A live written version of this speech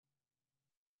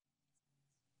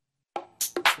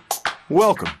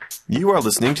Welcome. You are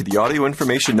listening to the Audio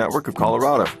Information Network of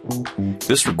Colorado.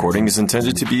 This recording is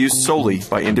intended to be used solely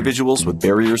by individuals with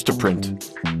barriers to print.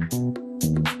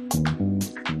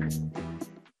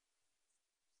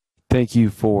 Thank you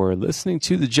for listening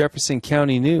to the Jefferson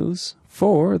County News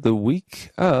for the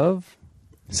week of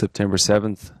September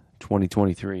 7th,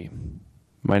 2023.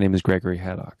 My name is Gregory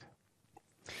Haddock.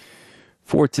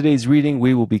 For today's reading,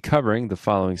 we will be covering the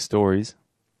following stories.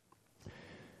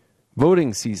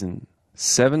 Voting season,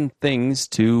 7 things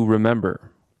to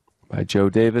remember by Joe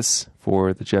Davis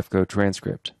for the Jeffco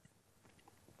transcript.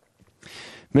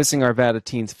 Missing Arvada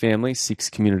teen's family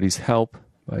seeks community's help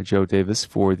by Joe Davis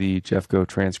for the Jeffco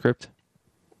transcript.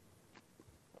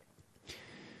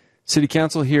 City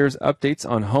Council hears updates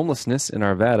on homelessness in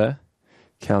Arvada.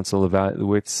 Council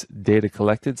evaluates data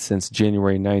collected since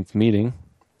January 9th meeting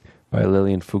by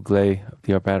Lillian Fuglet of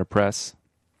the Arvada Press.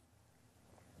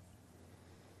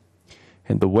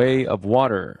 And The Way of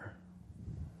Water.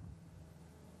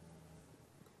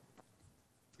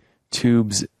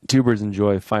 Tubers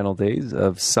enjoy final days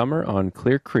of summer on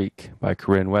Clear Creek by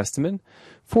Corinne Westerman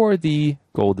for the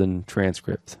Golden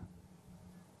Transcript.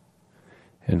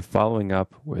 And following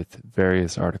up with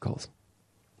various articles.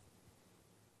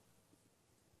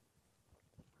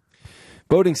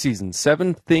 Voting season,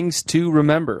 7 things to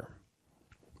remember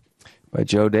by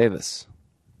Joe Davis.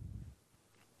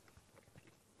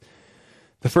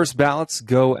 The first ballots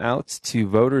go out to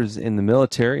voters in the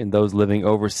military and those living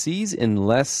overseas in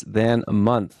less than a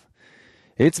month.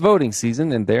 It's voting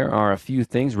season, and there are a few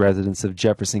things residents of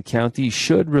Jefferson County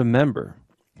should remember.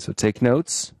 So take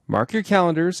notes, mark your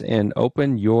calendars, and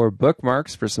open your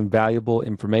bookmarks for some valuable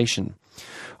information.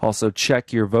 Also,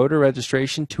 check your voter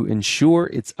registration to ensure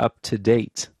it's up to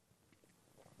date.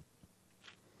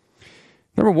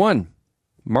 Number 1,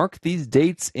 mark these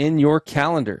dates in your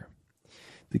calendar.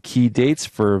 The key dates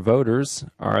for voters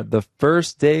are the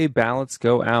first day ballots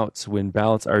go out, when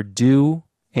ballots are due,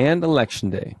 and Election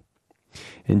Day.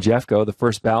 In Jeffco, the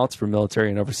first ballots for military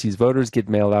and overseas voters get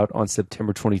mailed out on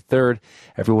September 23rd.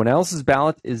 Everyone else's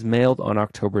ballot is mailed on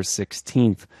October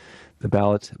 16th. The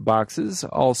ballot boxes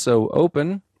also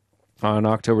open on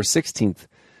October 16th.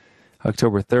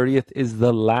 October 30th is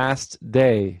the last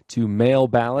day to mail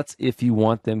ballots if you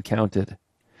want them counted.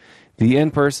 The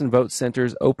in-person vote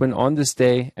centers open on this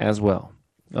day as well.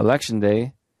 Election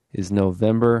Day is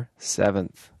November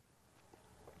 7th.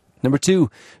 Number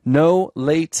 2, no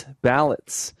late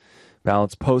ballots.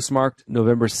 Ballots postmarked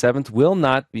November 7th will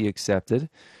not be accepted.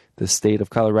 The state of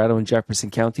Colorado and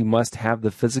Jefferson County must have the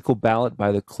physical ballot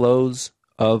by the close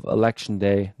of Election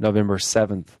Day, November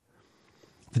 7th.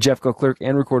 The Jeffco Clerk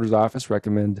and Recorder's Office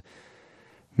recommend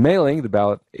mailing the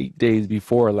ballot 8 days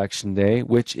before Election Day,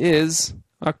 which is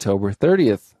October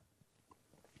 30th.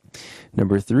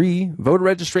 Number 3, voter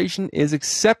registration is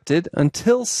accepted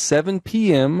until 7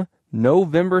 p.m.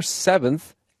 November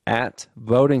 7th at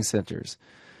voting centers.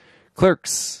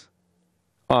 Clerk's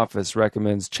office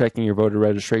recommends checking your voter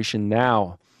registration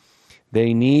now.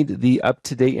 They need the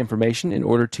up-to-date information in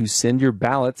order to send your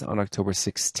ballots on October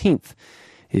 16th.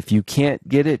 If you can't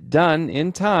get it done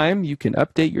in time, you can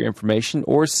update your information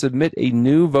or submit a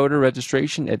new voter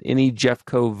registration at any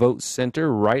Jeffco vote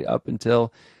center right up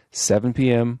until 7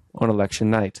 p.m. on election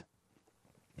night.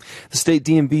 The state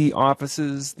DMV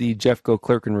offices, the Jeffco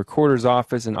Clerk and Recorder's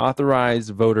Office, and authorized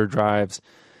voter drives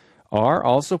are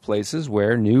also places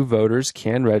where new voters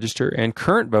can register and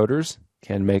current voters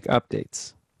can make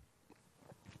updates.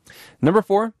 Number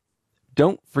 4,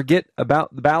 don't forget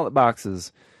about the ballot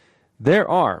boxes. There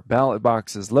are ballot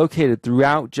boxes located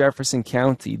throughout Jefferson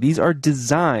County. These are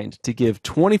designed to give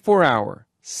 24-hour,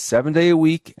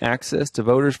 7-day-a-week access to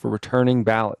voters for returning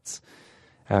ballots.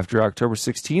 After October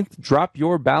 16th, drop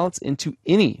your ballots into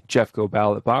any Jeffco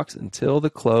ballot box until the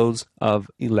close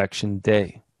of Election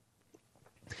Day.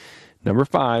 Number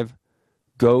 5,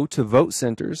 go to vote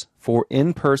centers for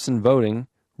in-person voting,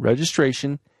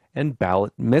 registration, and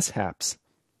ballot mishaps.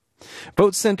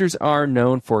 Vote centers are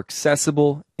known for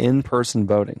accessible in-person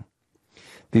voting.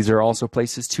 These are also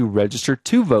places to register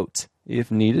to vote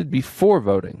if needed before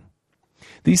voting.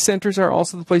 These centers are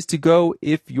also the place to go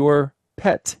if your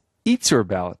pet eats your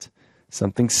ballot,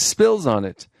 something spills on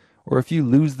it, or if you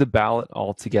lose the ballot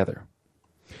altogether.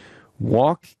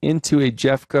 Walk into a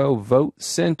Jeffco vote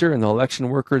center and the election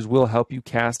workers will help you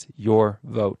cast your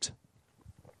vote.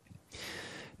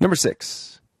 Number 6,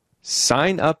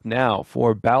 sign up now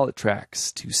for ballot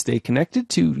tracks to stay connected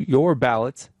to your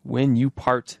ballot when you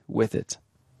part with it.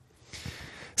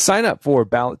 Sign up for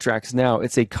Ballot Tracks now.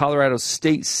 It's a Colorado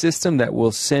state system that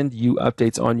will send you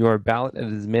updates on your ballot,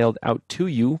 and it is mailed out to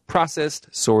you, processed,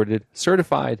 sorted,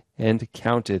 certified, and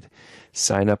counted.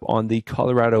 Sign up on the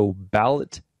Colorado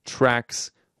Ballot Tracks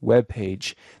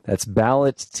webpage. That's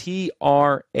Ballot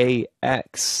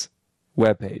TRAX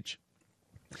webpage.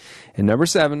 And number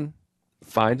 7,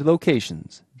 find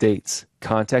locations, dates,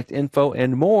 contact info,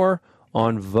 and more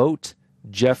on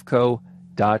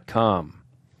votejeffco.com.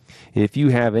 If you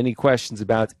have any questions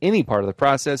about any part of the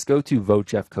process, go to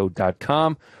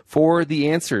votejeffco.com for the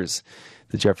answers.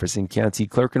 The Jefferson County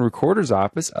Clerk and Recorder's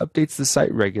Office updates the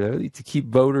site regularly to keep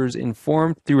voters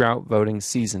informed throughout voting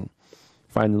season.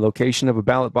 Find the location of a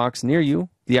ballot box near you,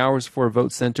 the hours for a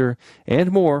vote center, and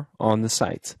more on the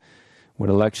site. When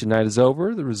election night is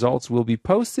over, the results will be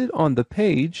posted on the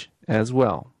page as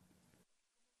well.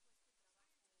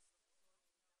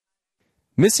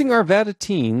 Missing Arvada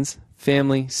Teens,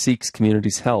 Family Seeks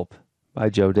Community's Help by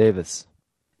Joe Davis.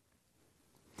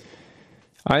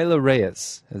 Isla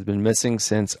Reyes has been missing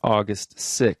since August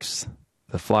 6th.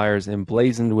 The flyers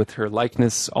emblazoned with her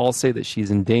likeness all say that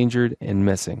she's endangered and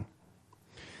missing.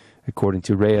 According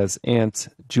to Reyes' aunt,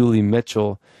 Julie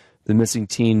Mitchell, the missing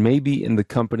teen may be in the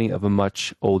company of a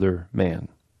much older man.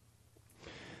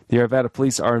 The Arvada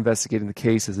police are investigating the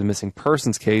case as a missing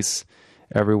persons case.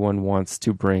 Everyone wants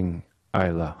to bring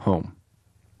Isla home.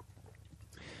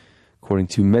 According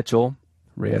to Mitchell,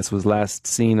 Reyes was last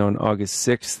seen on August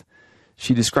 6th.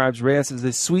 She describes Reyes as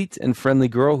a sweet and friendly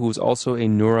girl who is also a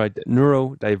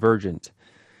neurodivergent.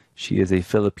 She is a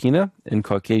Filipina and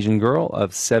Caucasian girl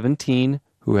of 17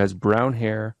 who has brown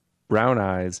hair, brown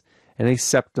eyes, and a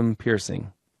septum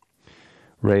piercing.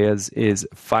 Reyes is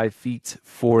 5 feet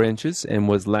 4 inches and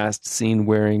was last seen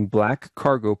wearing black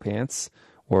cargo pants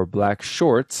or black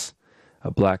shorts,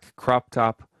 a black crop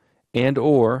top, and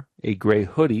or a gray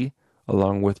hoodie,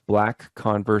 along with black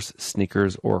Converse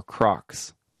sneakers or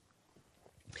Crocs.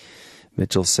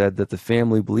 Mitchell said that the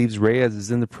family believes Reyes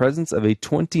is in the presence of a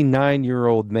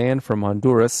 29-year-old man from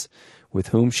Honduras with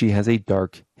whom she has a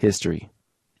dark history.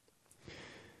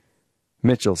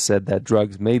 Mitchell said that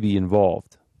drugs may be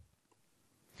involved.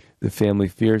 The family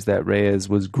fears that Reyes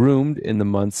was groomed in the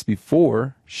months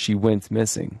before she went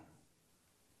missing.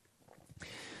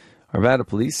 Arvada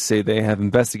police say they have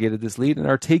investigated this lead and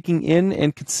are taking in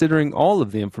and considering all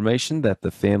of the information that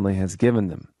the family has given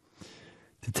them.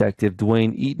 Detective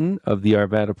Dwayne Eaton of the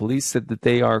Arvada police said that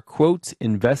they are, quote,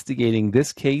 investigating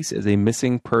this case as a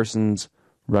missing persons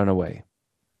runaway.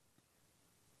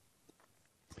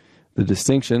 The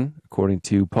distinction, according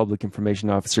to Public Information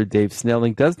Officer Dave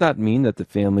Snelling, does not mean that the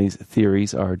family's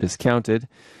theories are discounted.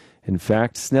 In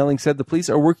fact, Snelling said the police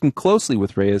are working closely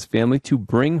with Reyes' family to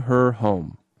bring her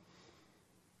home.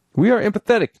 We are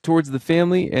empathetic towards the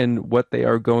family and what they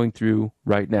are going through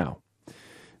right now.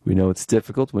 We know it's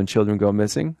difficult when children go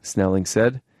missing, Snelling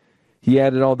said. He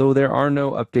added, although there are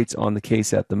no updates on the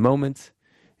case at the moment,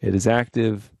 it is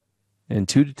active, and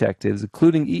 2 detectives,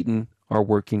 including Eaton, are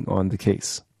working on the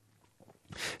case.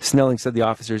 Snelling said the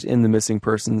officers in the missing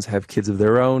persons have kids of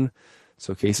their own,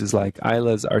 so cases like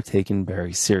Isla's are taken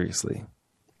very seriously.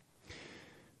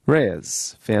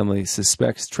 Reyes' family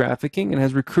suspects trafficking and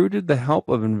has recruited the help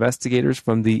of investigators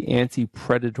from the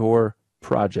Anti-Predator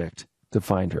Project to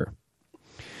find her.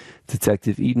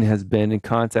 Detective Eaton has been in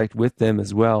contact with them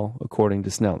as well, according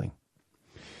to Snelling.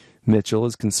 Mitchell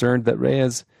is concerned that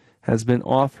Reyes has been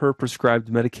off her prescribed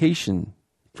medication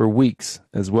for weeks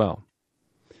as well.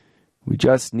 We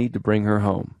just need to bring her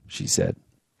home, she said.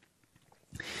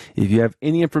 If you have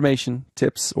any information,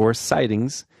 tips, or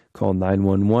sightings, call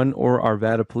 911 or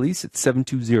Arvada Police at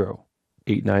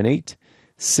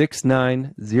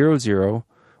 720-898-6900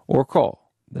 or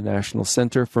call the National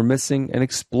Center for Missing and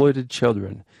Exploited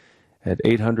Children at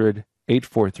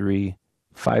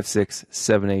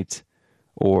 800-843-5678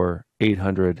 or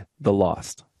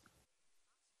 800-THE-LOST.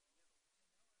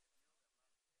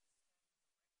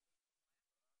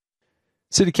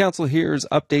 City Council hears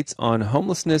updates on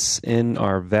homelessness in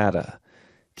Arvada.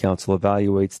 Council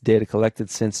evaluates data collected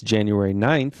since January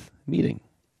 9th meeting.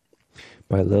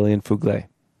 By Lillian Fuglet.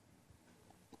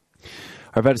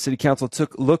 Arvada City Council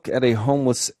took a look at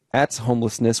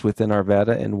homelessness within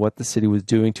Arvada and what the city was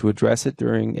doing to address it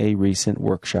during a recent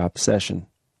workshop session.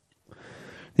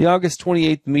 The August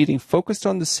 28th meeting focused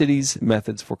on the city's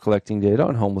methods for collecting data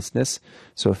on homelessness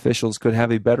so officials could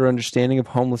have a better understanding of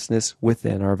homelessness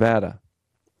within Arvada.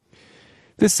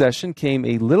 This session came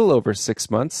a little over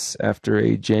 6 months after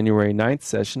a January 9th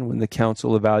session when the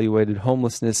council evaluated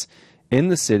homelessness in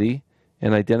the city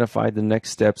and identified the next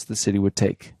steps the city would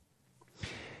take.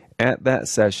 At that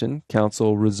session,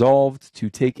 council resolved to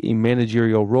take a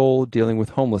managerial role dealing with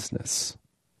homelessness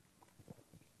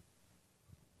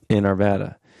in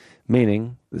Arvada,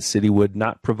 meaning the city would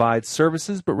not provide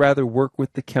services but rather work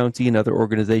with the county and other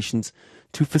organizations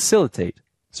to facilitate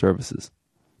services.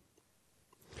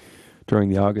 During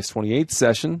the August 28th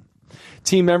session,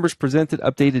 team members presented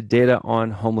updated data on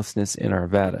homelessness in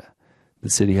Arvada. The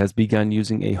city has begun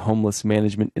using a homeless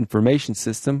management information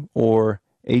system, or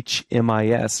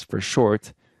HMIS for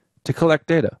short, to collect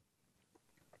data.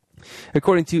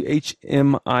 According to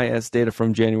HMIS data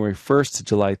from January 1st to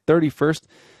July 31st,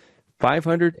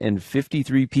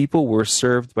 553 people were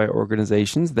served by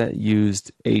organizations that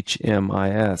used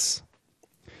HMIS.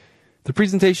 The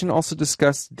presentation also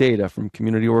discussed data from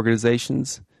community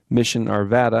organizations, Mission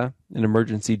Arvada, an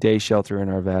emergency day shelter in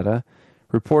Arvada,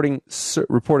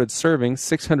 reported serving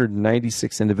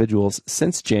 696 individuals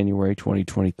since January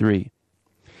 2023.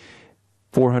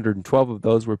 412 of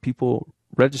those were people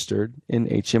registered in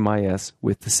HMIS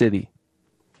with the city.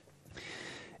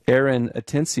 Aaron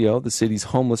Atencio, the city's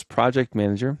homeless project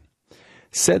manager,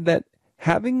 said that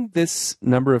having this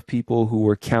number of people who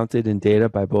were counted in data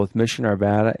by both Mission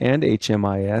Arvada and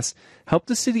HMIS helped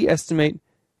the city estimate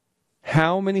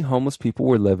how many homeless people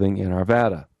were living in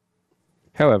Arvada.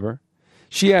 However,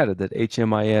 she added that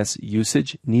HMIS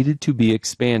usage needed to be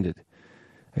expanded.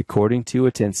 According to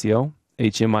Atencio,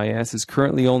 HMIS is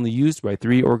currently only used by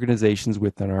 3 organizations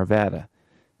within Arvada: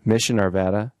 Mission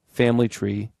Arvada, Family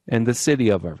Tree, and the City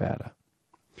of Arvada.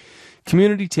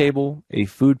 Community Table, a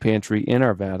food pantry in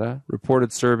Arvada,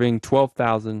 reported serving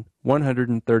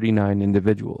 12,139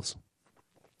 individuals.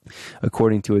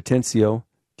 According to Atencio,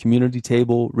 Community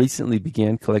Table recently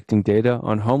began collecting data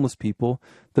on homeless people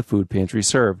the food pantry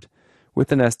served,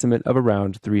 with an estimate of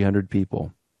around 300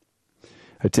 people.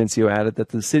 Atencio added that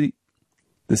the city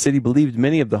believed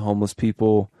many of the homeless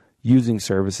people using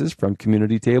services from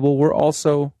Community Table were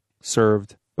also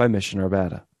served by Mission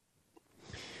Arvada.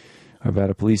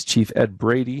 Arvada Police Chief Ed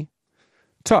Brady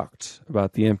talked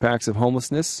about the impacts of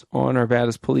homelessness on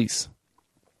Arvada's police.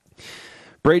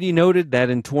 Brady noted that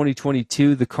in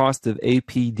 2022, the cost of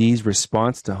APD's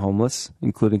response to homeless,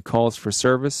 including calls for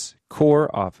service, corps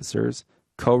officers,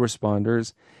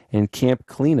 co-responders, and camp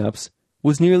cleanups,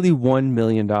 was nearly $1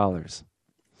 million.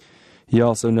 He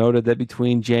also noted that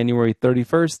between January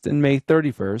 31st and May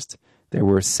 31st, there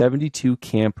were 72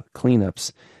 camp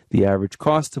cleanups, the average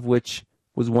cost of which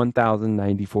was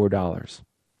 $1,094.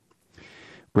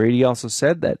 Brady also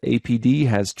said that APD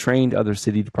has trained other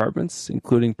city departments,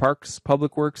 including Parks,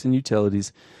 Public Works, and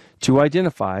Utilities, to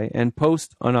identify and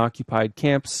post unoccupied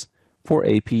camps for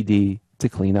APD to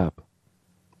clean up.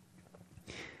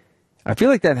 I feel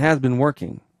like that has been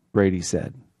working, Brady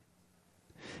said.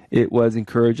 It was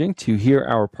encouraging to hear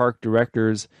our parks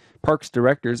directors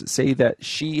say that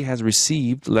she has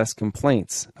received less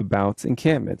complaints about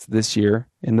encampments this year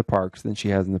in the parks than she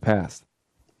has in the past.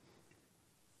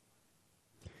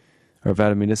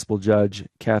 Arvada Municipal Judge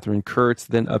Catherine Kurtz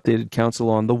then updated council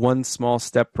on the One Small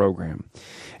Step program,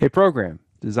 a program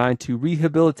designed to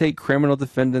rehabilitate criminal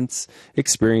defendants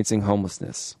experiencing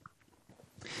homelessness.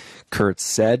 Kurtz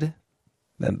said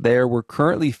that there were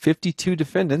currently 52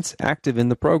 defendants active in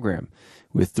the program,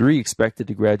 with 3 expected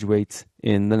to graduate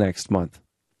in the next month.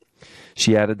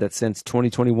 She added that since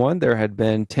 2021, there had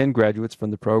been 10 graduates from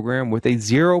the program with a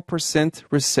 0%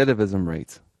 recidivism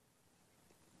rate.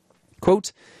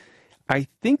 Quote, "I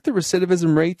think the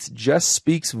recidivism rate just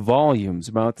speaks volumes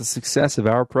about the success of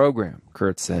our program,"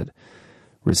 Kurtz said.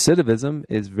 "Recidivism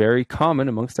is very common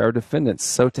amongst our defendants,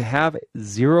 so to have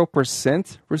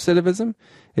 0% recidivism,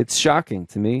 it's shocking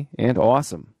to me and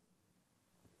awesome."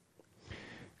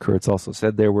 Kurtz also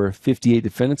said there were 58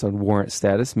 defendants on warrant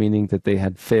status, meaning that they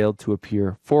had failed to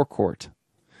appear for court.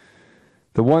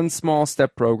 The One Small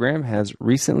Step program has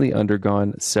recently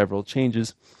undergone several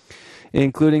changes,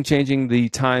 including changing the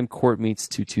time court meets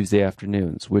to Tuesday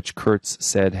afternoons, which Kurtz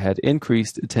said had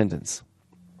increased attendance.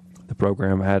 The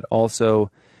program has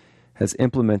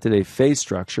implemented a phase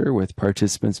structure with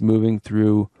participants moving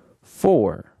through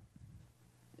 4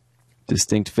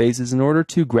 distinct phases in order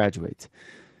to graduate.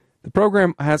 The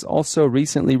program has also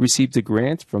recently received a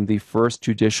grant from the First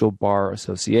Judicial Bar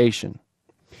Association,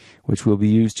 which will be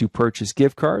used to purchase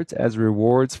gift cards as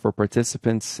rewards for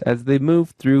participants as they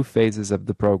move through phases of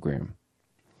the program.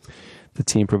 The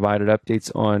team provided updates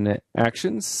on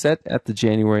actions set at the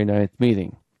January 9th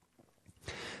meeting.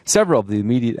 Several of the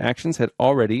immediate actions had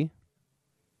already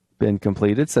been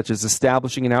completed, such as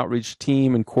establishing an outreach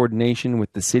team in coordination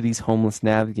with the city's homeless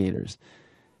navigators,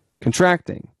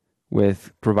 contracting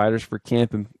with providers for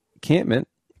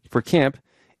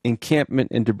encampment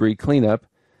and debris cleanup,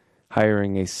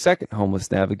 hiring a second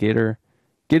homeless navigator,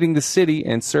 getting the city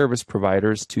and service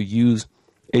providers to use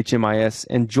HMIS,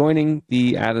 and joining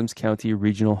the Adams County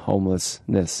Regional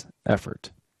Homelessness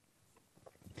effort.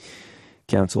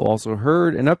 Council also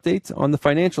heard an update on the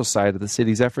financial side of the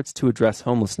city's efforts to address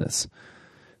homelessness.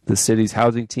 The city's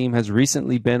housing team has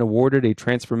recently been awarded a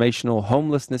transformational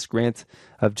homelessness grant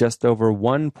of just over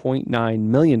 $1.9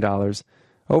 million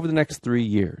over the next 3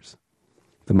 years.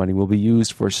 The money will be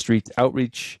used for street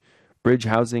outreach, bridge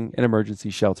housing, and emergency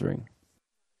sheltering.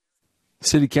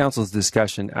 City Council's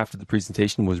discussion after the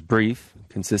presentation was brief,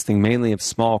 consisting mainly of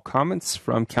small comments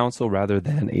from Council rather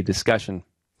than a discussion.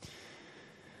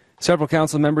 Several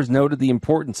Council members noted the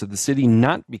importance of the city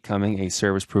not becoming a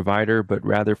service provider, but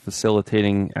rather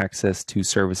facilitating access to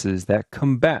services that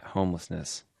combat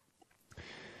homelessness.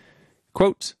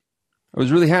 Quote, I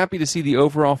was really happy to see the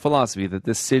overall philosophy that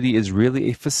this city is really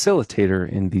a facilitator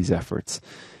in these efforts,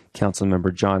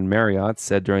 Councilmember John Marriott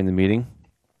said during the meeting.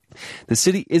 The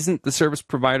city isn't the service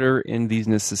provider in these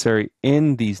necessary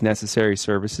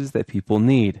services that people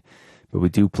need, but we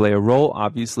do play a role,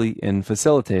 obviously, in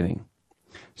facilitating.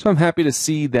 So I'm happy to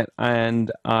see that,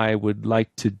 and I would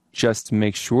like to just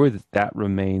make sure that that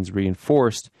remains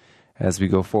reinforced as we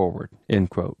go forward, end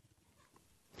quote.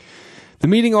 The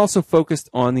meeting also focused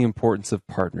on the importance of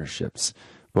partnerships,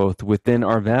 both within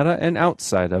Arvada and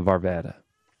outside of Arvada.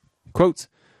 Quote,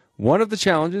 one of the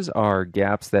challenges are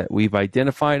gaps that we've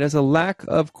identified as a lack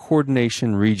of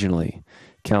coordination regionally,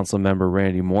 Councilmember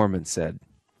Randy Moorman said.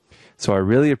 So I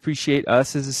really appreciate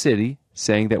us as a city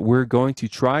saying that we're going to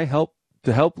try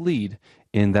to help lead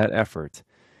in that effort.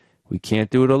 We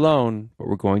can't do it alone, but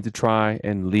we're going to try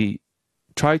to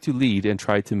lead and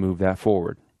try to move that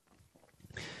forward.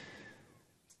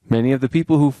 Many of the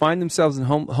people who find themselves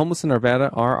homeless in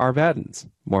Arvada are Arvadans,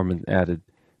 Moorman added.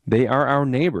 They are our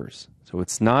neighbors. So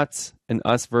it's not an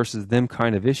us versus them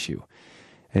kind of issue.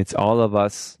 It's all of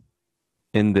us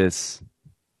in this.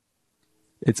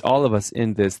 It's all of us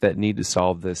in this that need to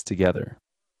solve this together.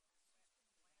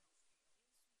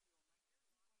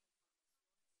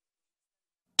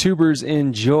 Tubers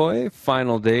enjoy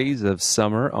final days of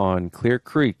summer on Clear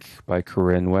Creek by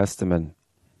Corinne Westerman.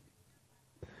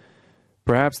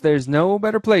 Perhaps there's no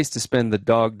better place to spend the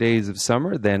dog days of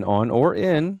summer than on or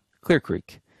in Clear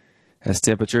Creek. As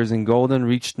temperatures in Golden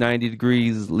reached 90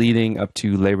 degrees leading up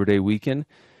to Labor Day weekend,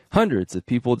 hundreds of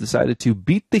people decided to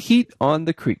beat the heat on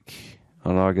the creek.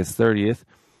 On August 30th,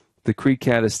 the creek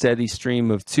had a steady stream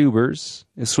of tubers,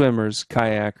 swimmers,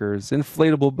 kayakers,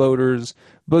 inflatable boaters,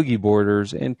 boogie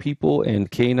boarders, and people and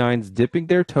canines dipping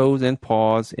their toes and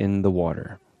paws in the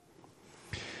water.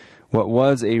 What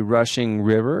was a rushing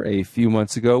river a few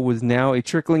months ago was now a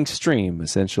trickling stream,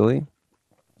 essentially.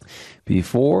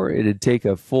 Before, it'd take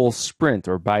a full sprint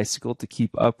or bicycle to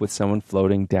keep up with someone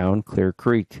floating down Clear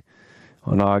Creek.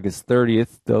 On August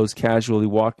 30th, those casually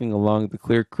walking along the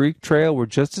Clear Creek Trail were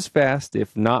just as fast,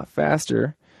 if not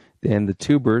faster, than the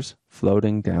tubers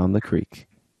floating down the creek.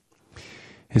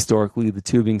 Historically, the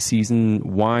tubing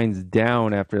season winds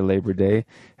down after Labor Day.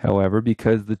 However,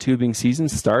 because the tubing season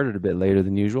started a bit later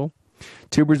than usual,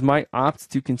 tubers might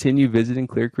opt to continue visiting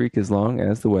Clear Creek as long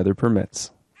as the weather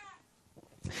permits.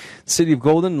 The City of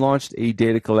Golden launched a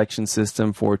data collection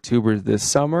system for tubers this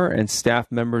summer, and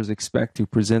staff members expect to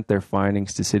present their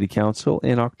findings to City Council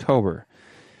in October.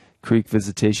 Creek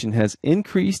visitation has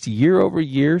increased year over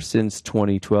year since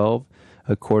 2012,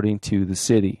 according to the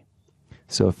city.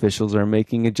 So officials are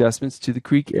making adjustments to the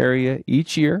creek area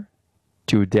each year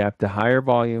to adapt to higher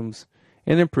volumes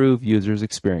and improve users'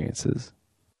 experiences.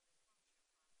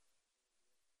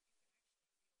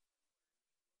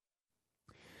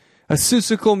 A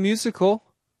Seussical musical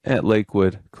at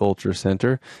Lakewood Culture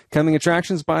Center, coming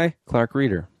attractions by Clark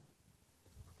Reeder.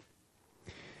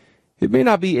 It may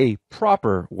not be a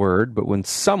proper word, but when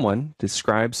someone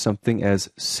describes something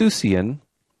as Seussian,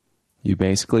 you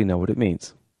basically know what it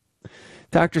means.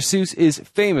 Dr. Seuss is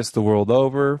famous the world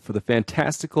over for the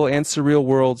fantastical and surreal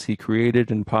worlds he created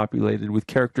and populated with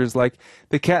characters like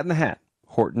the Cat in the Hat,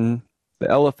 Horton, the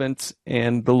Elephant,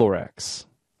 and the Lorax.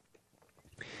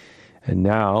 And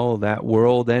now that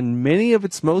world and many of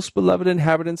its most beloved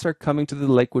inhabitants are coming to the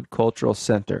Lakewood Cultural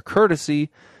Center,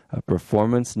 courtesy of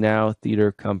Performance Now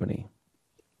Theater Company.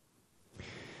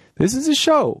 This is a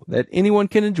show that anyone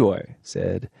can enjoy,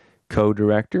 said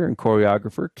co-director and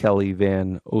choreographer Kelly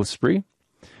Van Osprey,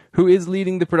 who is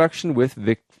leading the production with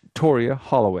Victoria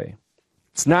Holloway.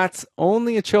 It's not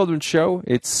only a children's show,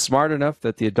 it's smart enough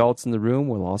that the adults in the room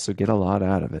will also get a lot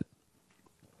out of it.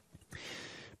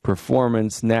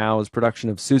 Performance Now's production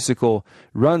of Seussical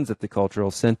runs at the Cultural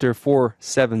Center,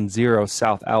 470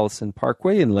 South Allison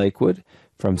Parkway in Lakewood,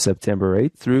 from September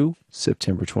 8th through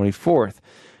September 24th.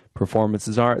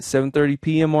 Performances are at 7:30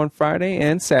 p.m. on Friday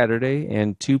and Saturday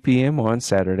and 2 p.m. on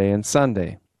Saturday and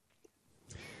Sunday.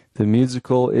 The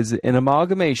musical is an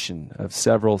amalgamation of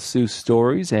several Seuss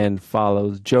stories and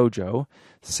follows JoJo,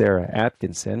 Sarah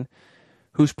Atkinson,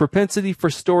 whose propensity for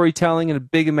storytelling and a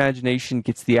big imagination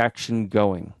gets the action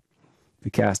going. The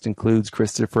cast includes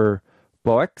Christopher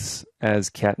Boex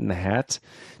as Cat in the Hat,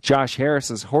 Josh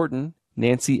Harris as Horton,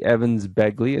 Nancy Evans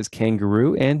Begley as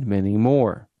Kangaroo, and many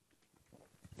more.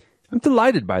 I'm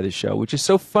delighted by the show, which is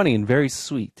so funny and very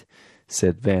sweet,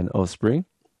 said Van Osprey.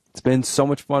 It's been so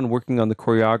much fun working on the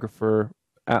choreography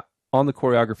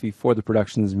for the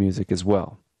production's music as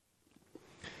well.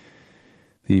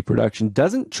 The production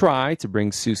doesn't try to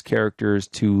bring Seuss characters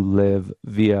to live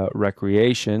via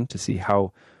recreation. To see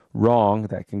how wrong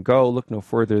that can go, look no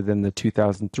further than the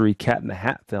 2003 Cat in the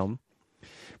Hat film,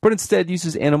 but instead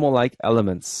uses animal-like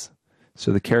elements,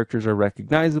 so the characters are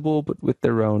recognizable but with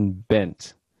their own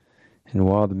bent. And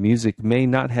while the music may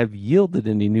not have yielded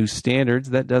any new standards,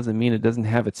 that doesn't mean it doesn't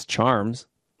have its charms.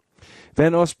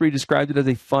 Van Osprey described it as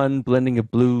a fun blending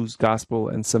of blues, gospel,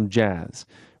 and some jazz,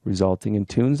 resulting in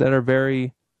tunes that are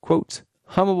very, quote,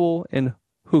 hummable and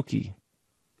hooky.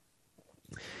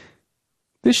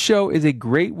 This show is a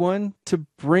great one to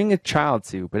bring a child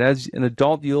to, but as an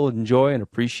adult you'll enjoy and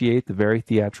appreciate the very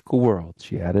theatrical world,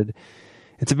 she added.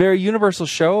 It's a very universal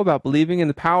show about believing in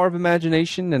the power of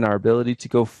imagination and our ability to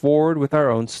go forward with our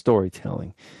own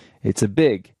storytelling. It's a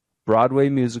big Broadway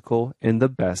musical in the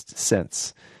best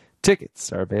sense.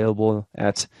 Tickets are available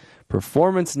at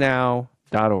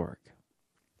performancenow.org.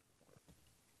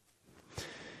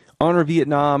 Honor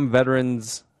Vietnam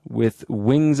veterans with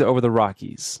Wings Over the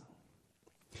Rockies.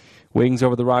 Wings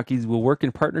Over the Rockies will work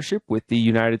in partnership with the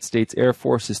United States Air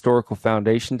Force Historical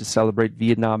Foundation to celebrate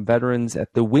Vietnam veterans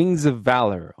at the Wings of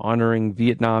Valor, honoring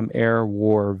Vietnam Air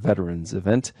War Veterans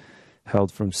event, held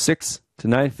from 6 to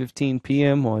 9:15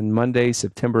 p.m. on Monday,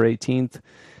 September 18th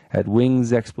at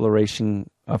Wings Exploration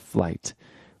of Flight,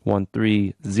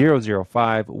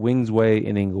 13005 Wings Way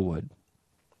in Inglewood.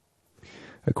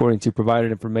 According to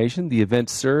provided information, the event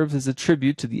serves as a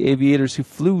tribute to the aviators who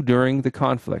flew during the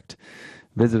conflict.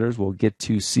 Visitors will get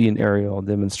to see an aerial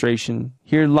demonstration,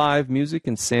 hear live music,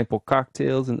 and sample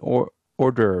cocktails and hors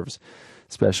d'oeuvres.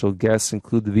 Special guests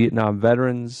include the Vietnam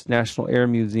veterans, National Air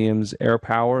Museum's Air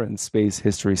Power and Space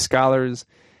History scholars,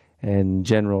 and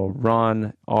General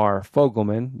Ron R.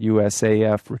 Fogelman,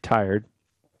 USAF retired.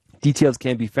 Details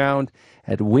can be found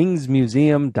at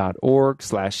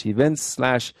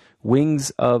wingsmuseum.org/events/Wings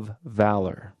of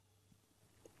Valor.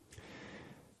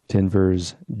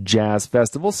 Denver's Jazz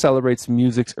Festival celebrates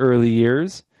music's early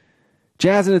years.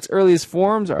 Jazz in its earliest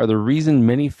forms are the reason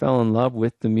many fell in love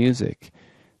with the music.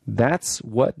 That's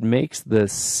what makes the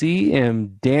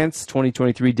CM Dance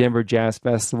 2023 Denver Jazz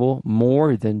Festival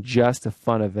more than just a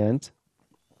fun event.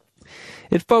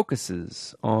 It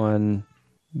focuses on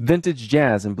vintage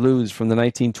jazz and blues from the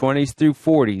 1920s through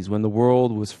 40s, when the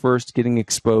world was first getting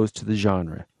exposed to the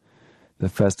genre. The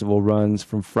festival runs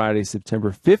from Friday,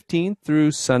 September 15th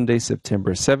through Sunday,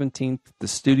 September 17th at the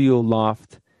Studio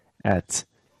Loft at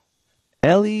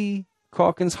Ellie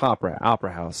Calkins Opera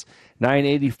House,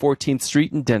 980 14th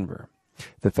Street in Denver.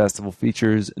 The festival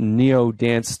features Neo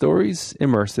Dance Stories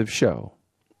immersive show.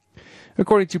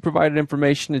 According to provided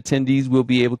information, attendees will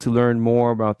be able to learn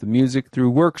more about the music through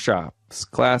workshops,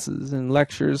 classes, and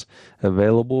lectures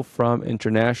available from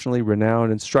internationally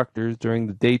renowned instructors during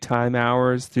the daytime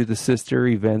hours through the sister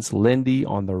events Lindy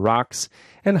on the Rocks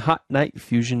and Hot Night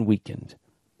Fusion Weekend.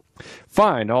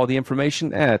 Find all the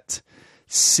information at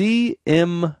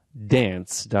cmdance.org.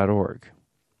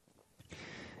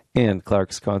 And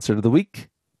Clark's Concert of the Week,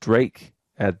 Drake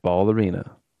at Ball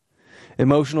Arena.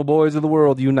 Emotional boys of the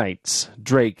world unite.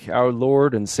 Drake, our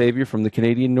Lord and Savior from the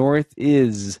Canadian North,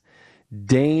 is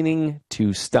deigning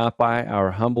to stop by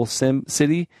our humble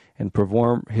city and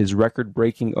perform his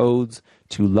record-breaking odes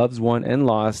to loved one and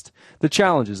lost, the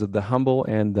challenges of the humble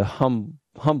and the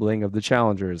humbling of the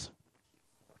challengers.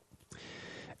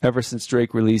 Ever since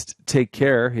Drake released Take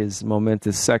Care, his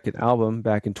momentous second album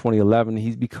back in 2011,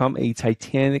 he's become a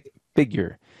titanic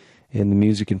figure in the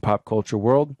music and pop culture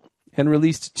world, and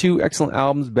released 2 excellent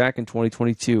albums back in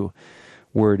 2022.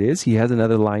 Word is he has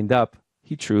another lined up.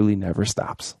 He truly never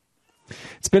stops.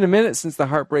 It's been a minute since the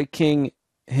Heartbreak King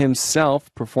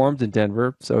himself performed in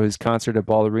Denver, so his concert at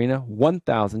Ball Arena,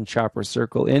 1000 Chopper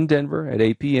Circle in Denver at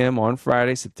 8 p.m. on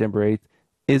Friday, September 8th,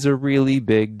 is a really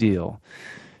big deal.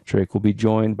 Drake will be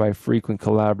joined by frequent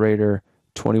collaborator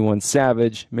 21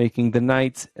 Savage, making the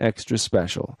night extra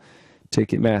special.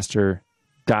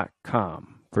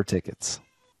 Ticketmaster.com for tickets.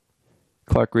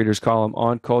 Clark Reader's column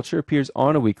on culture appears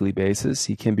on a weekly basis.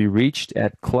 He can be reached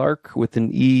at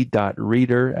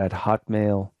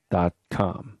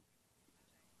clark.reader@hotmail.com.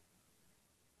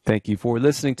 Thank you for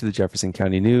listening to the Jefferson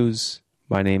County News.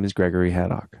 My name is Gregory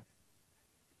Haddock.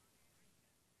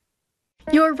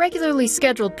 Your regularly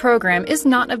scheduled program is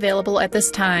not available at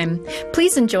this time.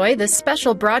 Please enjoy this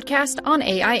special broadcast on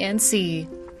AINC.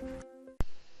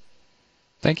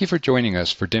 Thank you for joining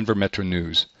us for Denver Metro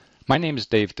News. My name is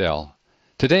Dave Dell.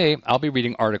 Today, I'll be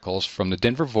reading articles from the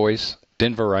Denver Voice,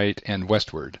 Denverite, and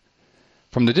Westward.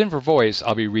 From the Denver Voice,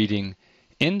 I'll be reading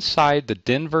Inside the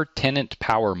Denver Tenant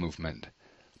Power Movement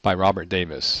by Robert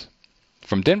Davis.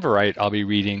 From Denverite, I'll be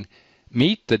reading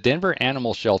Meet the Denver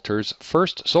Animal Shelter's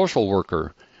first social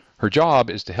worker. Her job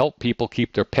is to help people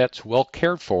keep their pets well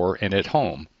cared for and at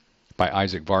home by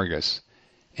Isaac Vargas.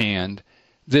 And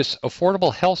This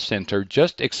affordable health center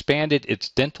just expanded its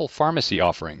dental pharmacy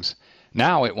offerings.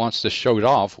 Now it wants to show it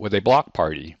off with a block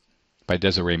party by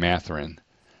Desiree Matherin.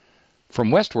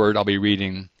 From Westward, I'll be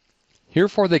reading Here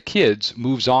for the Kids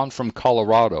Moves On from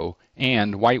Colorado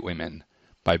and White Women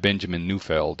by Benjamin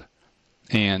Neufeld.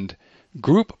 And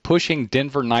Group Pushing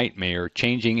Denver Nightmare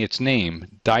Changing Its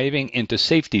Name, Diving into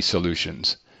Safety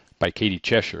Solutions by Katie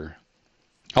Cheshire.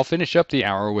 I'll finish up the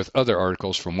hour with other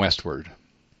articles from Westward.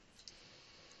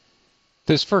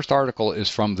 This first article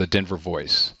is from the Denver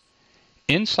Voice.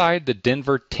 Inside the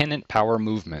Denver Tenant Power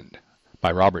Movement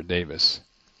by Robert Davis.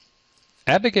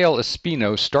 Abigail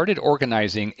Espino started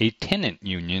organizing a tenant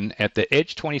union at the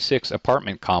Edge 26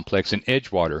 apartment complex in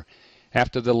Edgewater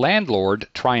after the landlord,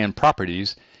 Tryon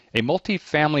Properties, a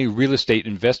multi-family real estate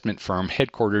investment firm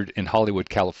headquartered in Hollywood,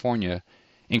 California,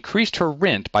 increased her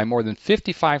rent by more than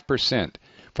 55%,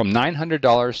 from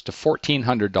 $900 to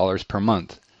 $1,400 per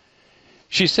month.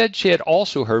 She said she had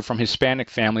also heard from Hispanic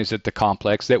families at the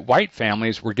complex that white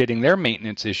families were getting their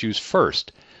maintenance issues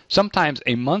first, sometimes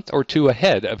a month or two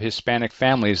ahead of Hispanic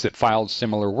families that filed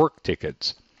similar work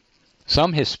tickets.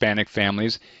 Some Hispanic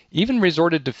families even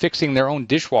resorted to fixing their own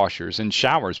dishwashers and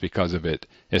showers because of it,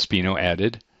 Espino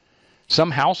added.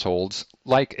 Some households,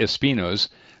 like Espino's,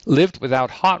 lived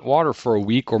without hot water for a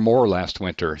week or more last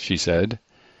winter, she said.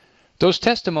 Those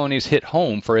testimonies hit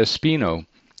home for Espino,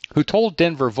 who told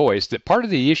Denver Voice that part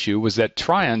of the issue was that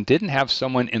Tryon didn't have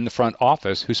someone in the front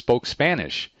office who spoke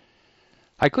Spanish.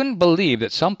 I couldn't believe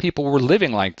that some people were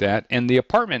living like that and the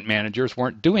apartment managers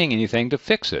weren't doing anything to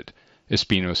fix it,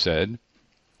 Espino said.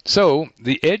 So,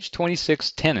 the Edge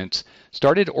 26 tenants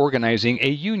started organizing a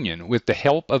union with the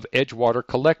help of Edgewater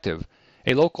Collective,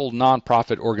 a local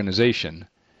nonprofit organization.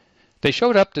 They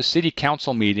showed up to city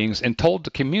council meetings and told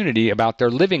the community about their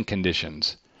living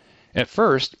conditions. At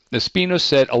first, Espino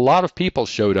said a lot of people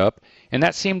showed up, and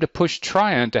that seemed to push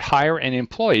Tryon to hire an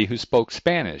employee who spoke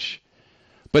Spanish.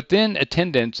 But then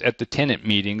attendance at the tenant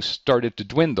meetings started to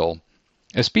dwindle.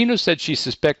 Espino said she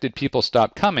suspected people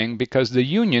stopped coming because the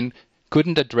union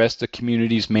couldn't address the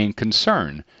community's main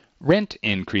concern, rent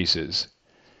increases.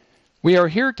 We are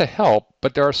here to help,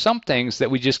 but there are some things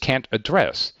that we just can't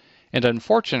address, and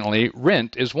unfortunately,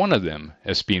 rent is one of them,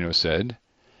 Espino said.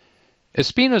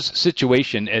 Espino's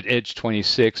situation at Edge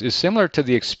 26 is similar to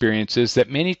the experiences that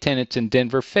many tenants in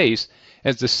Denver face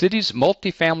as the city's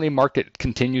multifamily market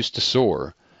continues to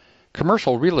soar.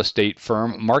 Commercial real estate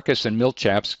firm Marcus &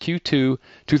 Millichap's Q2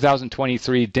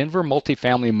 2023 Denver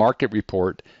Multifamily Market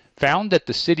Report found that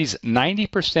the city's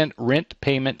 90% rent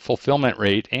payment fulfillment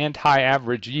rate and high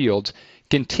average yields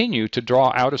continue to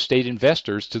draw out-of-state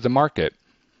investors to the market.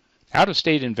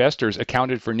 Out-of-state investors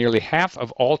accounted for nearly half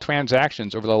of all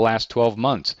transactions over the last 12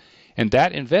 months, and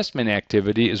that investment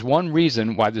activity is one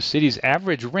reason why the city's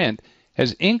average rent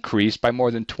has increased by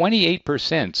more than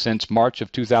 28% since March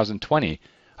of 2020,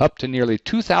 up to nearly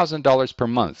 $2,000 per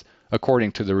month,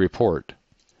 according to the report.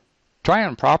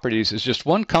 Tryon Properties is just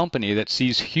one company that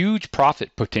sees huge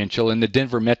profit potential in the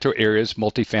Denver metro area's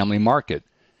multifamily market.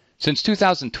 Since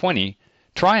 2020,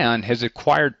 Tryon has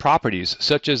acquired properties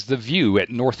such as The View at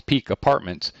North Peak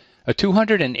Apartments, a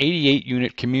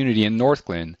 288-unit community in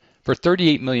Northglen, for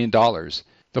 $38 million,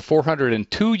 the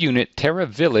 402-unit Terra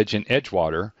Village in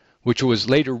Edgewater, which was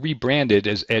later rebranded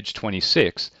as Edge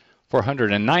 26, for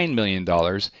 $109 million,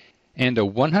 and a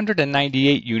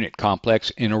 198-unit complex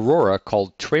in Aurora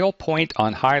called Trail Point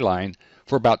on Highline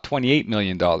for about $28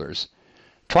 million.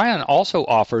 Tryon also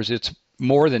offers its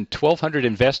more than 1,200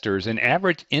 investors an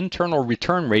average internal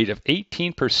return rate of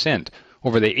 18%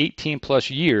 over the 18-plus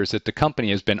years that the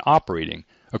company has been operating,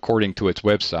 according to its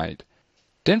website.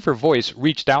 Denver Voice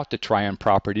reached out to Tryon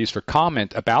Properties for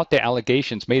comment about the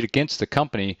allegations made against the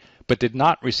company, but did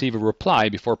not receive a reply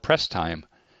before press time.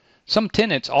 Some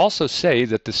tenants also say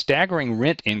that the staggering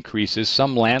rent increases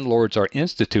some landlords are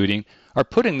instituting are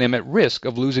putting them at risk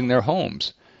of losing their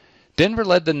homes. Denver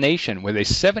led the nation with a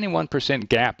 71%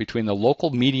 gap between the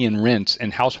local median rents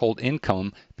and household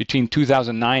income between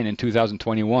 2009 and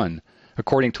 2021,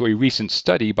 according to a recent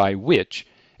study by Which,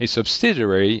 a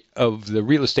subsidiary of the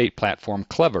real estate platform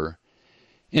Clever.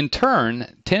 In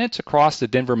turn, tenants across the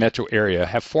Denver metro area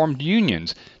have formed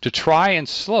unions to try and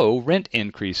slow rent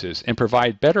increases and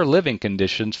provide better living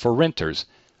conditions for renters.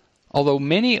 Although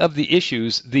many of the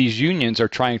issues these unions are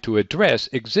trying to address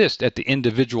exist at the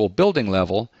individual building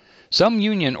level, some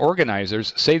union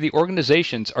organizers say the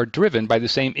organizations are driven by the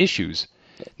same issues,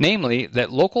 namely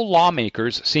that local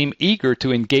lawmakers seem eager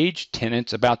to engage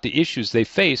tenants about the issues they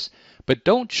face but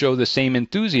don't show the same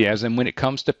enthusiasm when it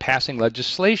comes to passing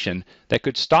legislation that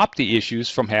could stop the issues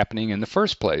from happening in the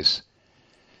first place.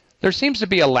 There seems to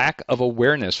be a lack of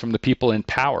awareness from the people in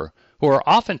power, who are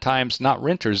oftentimes not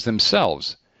renters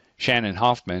themselves. Shannon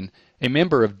Hoffman, a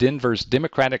member of Denver's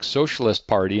Democratic Socialist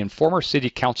Party and former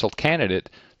city council candidate,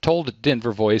 told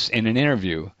Denver Voice in an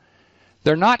interview,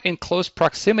 "They're not in close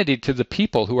proximity to the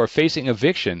people who are facing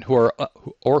eviction who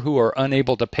are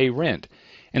unable to pay rent,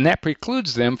 and that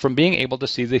precludes them from being able to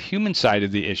see the human side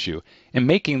of the issue and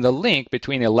making the link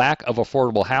between a lack of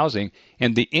affordable housing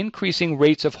and the increasing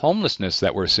rates of homelessness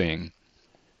that we're seeing."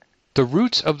 The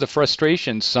roots of the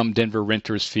frustrations some Denver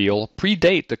renters feel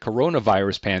predate the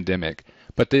coronavirus pandemic,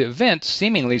 but the event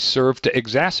seemingly served to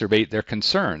exacerbate their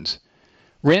concerns.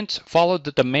 Rents followed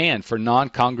the demand for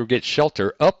non-congregate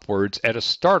shelter upwards at a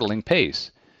startling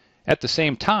pace. At the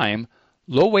same time,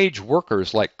 low-wage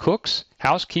workers like cooks,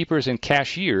 housekeepers, and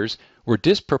cashiers were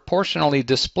disproportionately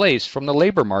displaced from the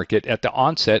labor market at the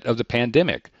onset of the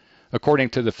pandemic,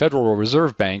 according to the Federal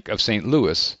Reserve Bank of St.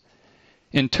 Louis.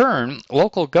 In turn,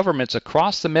 local governments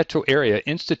across the metro area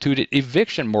instituted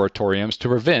eviction moratoriums to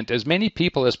prevent as many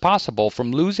people as possible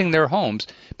from losing their homes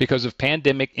because of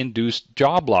pandemic-induced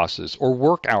job losses or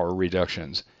work hour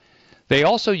reductions. They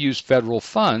also used federal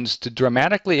funds to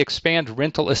dramatically expand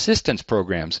rental assistance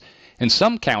programs, and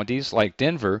some counties, like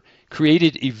Denver,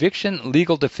 created eviction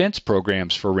legal defense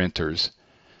programs for renters.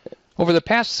 Over the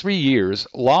past 3 years,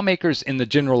 lawmakers in the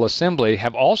General Assembly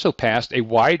have also passed a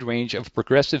wide range of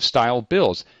progressive-style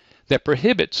bills that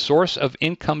prohibit source of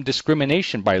income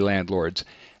discrimination by landlords,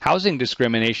 housing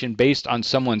discrimination based on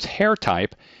someone's hair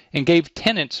type, and gave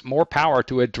tenants more power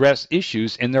to address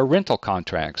issues in their rental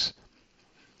contracts.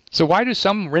 So why do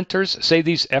some renters say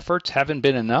these efforts haven't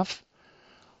been enough?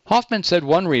 Hoffman said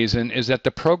one reason is that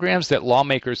the programs that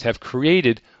lawmakers have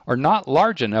created are not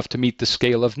large enough to meet the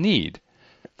scale of need.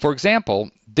 For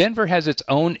example, Denver has its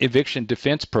own eviction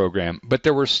defense program, but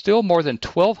there were still more than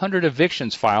 1,200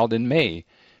 evictions filed in May,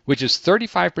 which is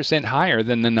 35% higher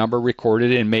than the number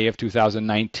recorded in May of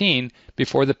 2019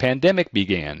 before the pandemic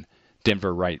began,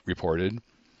 Denver Right reported.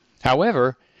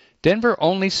 However, Denver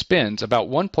only spends about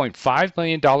 $1.5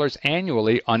 million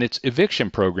annually on its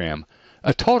eviction program,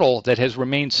 a total that has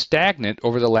remained stagnant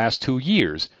over the last 2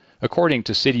 years, according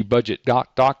to city budget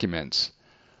documents.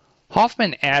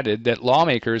 Hoffman added that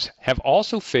lawmakers have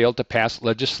also failed to pass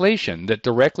legislation that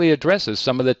directly addresses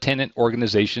some of the tenant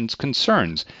organizations'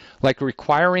 concerns, like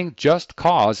requiring just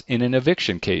cause in an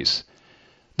eviction case.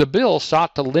 The bill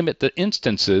sought to limit the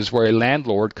instances where a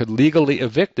landlord could legally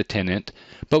evict a tenant,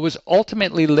 but was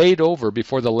ultimately laid over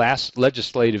before the last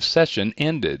legislative session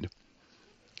ended.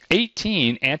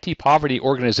 18 anti-poverty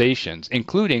organizations,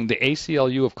 including the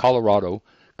ACLU of Colorado,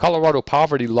 Colorado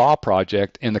Poverty Law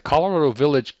Project, and the Colorado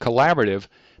Village Collaborative,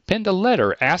 penned a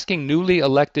letter asking newly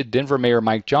elected Denver Mayor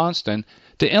Mike Johnston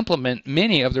to implement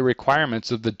many of the requirements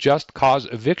of the Just Cause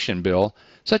eviction bill,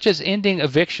 such as ending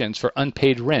evictions for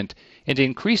unpaid rent and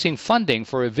increasing funding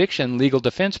for eviction legal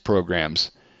defense programs.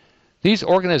 These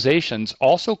organizations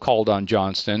also called on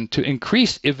Johnston to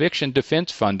increase eviction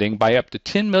defense funding by up to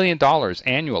 $10 million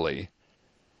annually.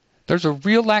 There's a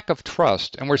real lack of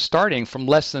trust, and we're starting from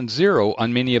less than zero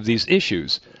on many of these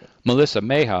issues. Melissa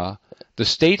Meha, the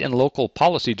state and local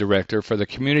policy director for the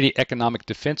Community Economic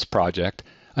Defense Project,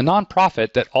 a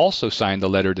nonprofit that also signed the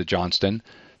letter to Johnston,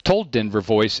 told Denver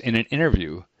Voice in an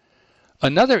interview.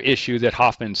 Another issue that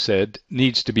Hoffman said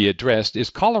needs to be addressed is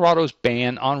Colorado's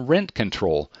ban on rent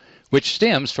control, which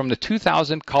stems from the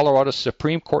 2000 Colorado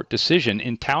Supreme Court decision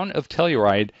in Town of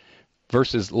Telluride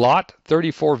versus Lot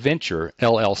 34 Venture,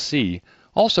 LLC,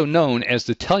 also known as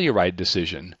the Telluride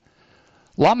decision.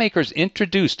 Lawmakers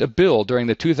introduced a bill during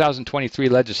the 2023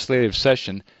 legislative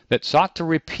session that sought to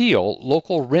repeal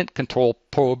local rent control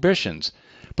prohibitions,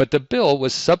 but the bill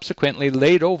was subsequently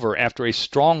laid over after a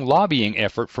strong lobbying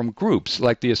effort from groups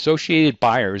like the Associated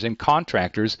Buyers and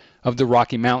Contractors of the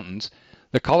Rocky Mountains,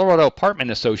 the Colorado Apartment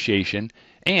Association,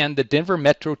 and the Denver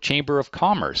Metro Chamber of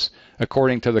Commerce,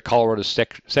 according to the Colorado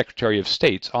Secretary of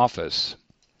State's office.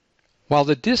 While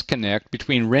the disconnect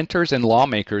between renters and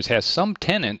lawmakers has some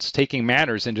tenants taking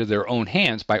matters into their own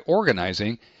hands by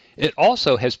organizing, it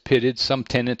also has pitted some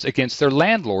tenants against their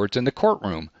landlords in the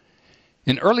courtroom.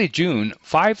 In early June,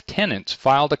 5 tenants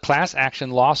filed a class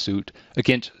action lawsuit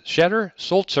against Shetter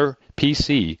Sulzer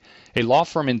PC, a law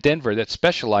firm in Denver that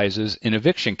specializes in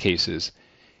eviction cases.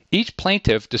 Each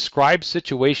plaintiff described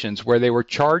situations where they were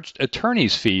charged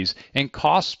attorney's fees and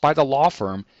costs by the law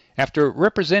firm after it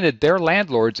represented their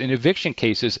landlords in eviction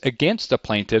cases against the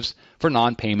plaintiffs for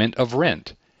non-payment of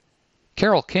rent.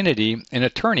 Carol Kennedy, an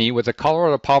attorney with the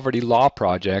Colorado Poverty Law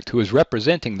Project who is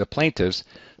representing the plaintiffs,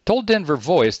 told Denver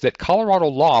Voice that Colorado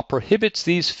law prohibits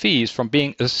these fees from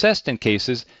being assessed in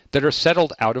cases that are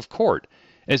settled out of court,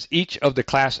 as each of the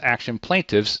class action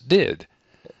plaintiffs did.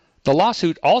 The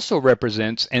lawsuit also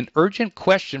represents an urgent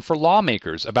question for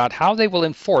lawmakers about how they will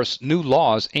enforce new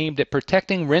laws aimed at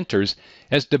protecting renters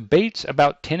as debates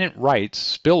about tenant rights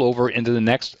spill over into the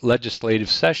next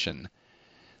legislative session.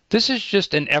 This is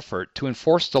just an effort to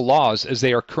enforce the laws as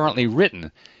they are currently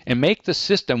written and make the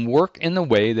system work in the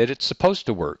way that it's supposed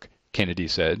to work, Kennedy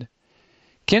said.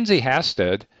 Kinsey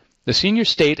Hasted, the senior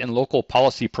state and local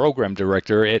policy program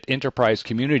director at Enterprise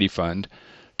Community Fund,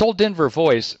 told Denver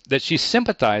Voice that she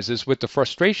sympathizes with the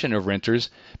frustration of renters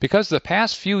because the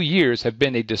past few years have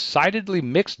been a decidedly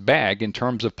mixed bag in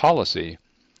terms of policy.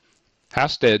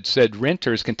 Hasted said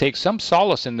renters can take some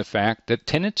solace in the fact that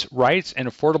tenants' rights and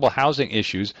affordable housing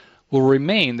issues will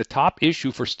remain the top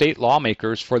issue for state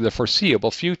lawmakers for the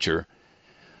foreseeable future.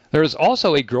 There is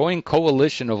also a growing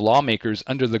coalition of lawmakers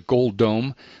under the Gold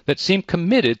Dome that seem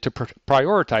committed to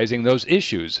prioritizing those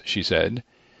issues, she said.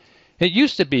 It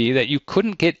used to be that you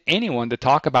couldn't get anyone to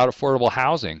talk about affordable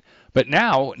housing, but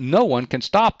now no one can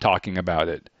stop talking about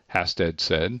it, Hasted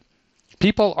said.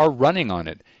 People are running on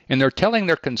it, and they're telling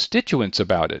their constituents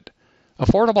about it.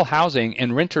 Affordable housing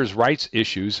and renters' rights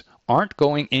issues aren't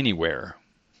going anywhere.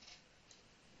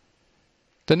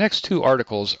 The next 2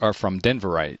 articles are from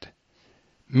Denverite.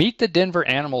 Meet the Denver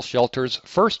Animal Shelter's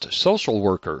first social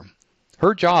worker.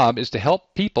 Her job is to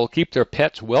help people keep their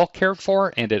pets well cared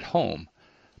for and at home,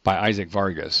 by Isaac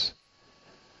Vargas.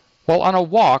 While on a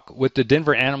walk with the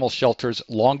Denver Animal Shelter's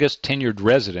longest tenured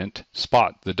resident,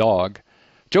 Spot the dog,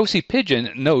 Josie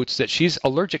Pigeon notes that she's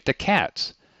allergic to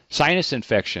cats. Sinus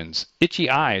infections, itchy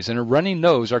eyes, and a runny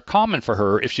nose are common for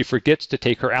her if she forgets to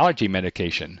take her allergy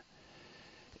medication.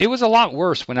 It was a lot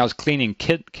worse when I was cleaning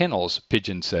kennels,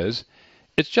 Pigeon says.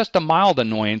 It's just a mild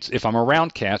annoyance if I'm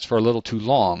around cats for a little too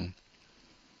long.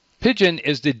 Pigeon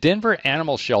is the Denver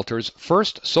Animal Shelter's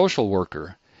first social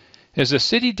worker. As the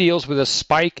city deals with a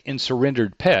spike in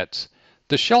surrendered pets,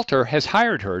 the shelter has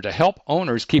hired her to help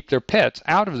owners keep their pets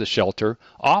out of the shelter,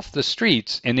 off the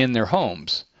streets, and in their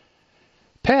homes.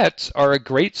 Pets are a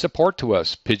great support to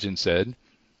us, Pigeon said.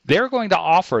 They're going to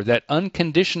offer that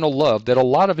unconditional love that a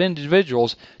lot of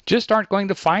individuals just aren't going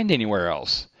to find anywhere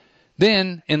else.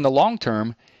 Then, in the long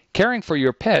term, caring for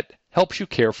your pet helps you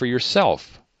care for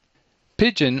yourself.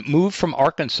 Pigeon moved from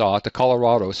Arkansas to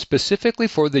Colorado specifically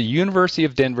for the University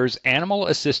of Denver's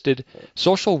Animal-Assisted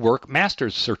Social Work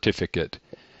Master's Certificate.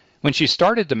 When she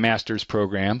started the master's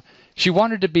program, she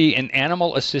wanted to be an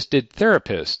animal-assisted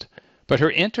therapist, but her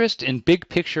interest in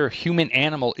big-picture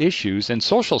human-animal issues and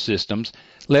social systems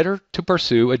led her to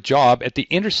pursue a job at the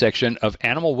intersection of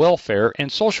animal welfare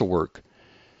and social work.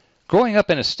 Growing up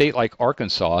in a state like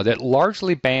Arkansas that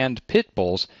largely banned pit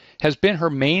bulls has been her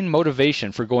main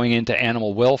motivation for going into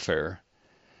animal welfare.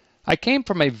 I came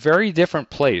from a very different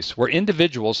place where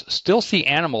individuals still see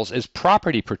animals as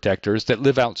property protectors that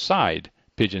live outside,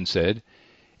 Pigeon said.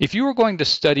 If you were going to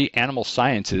study animal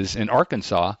sciences in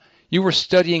Arkansas, you were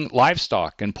studying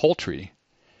livestock and poultry.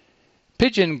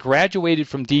 Pigeon graduated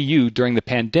from DU during the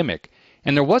pandemic,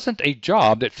 and there wasn't a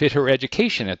job that fit her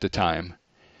education at the time.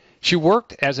 She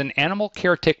worked as an animal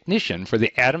care technician for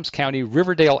the Adams County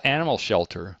Riverdale Animal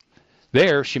Shelter.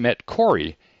 There she met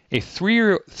Corey, a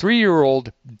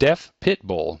three-year-old deaf pit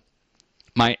bull.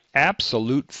 My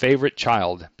absolute favorite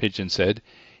child, Pigeon said.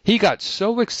 He got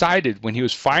so excited when he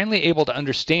was finally able to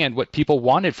understand what people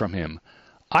wanted from him.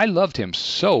 I loved him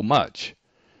so much.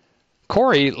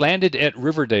 Corey landed at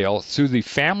Riverdale through the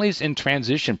Families in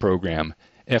Transition program,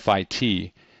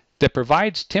 FIT, that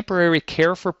provides temporary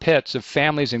care for pets of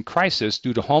families in crisis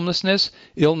due to homelessness,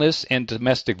 illness, and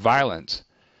domestic violence.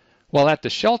 While at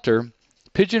the shelter,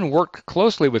 Pigeon worked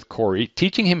closely with Corey,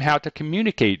 teaching him how to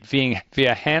communicate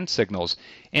via hand signals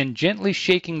and gently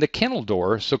shaking the kennel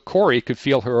door so Corey could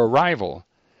feel her arrival.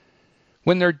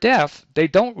 When they're deaf, they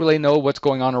don't really know what's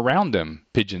going on around them,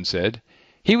 Pigeon said.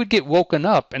 He would get woken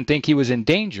up and think he was in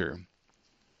danger.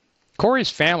 Corey's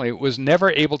family was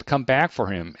never able to come back for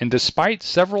him, and despite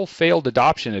several failed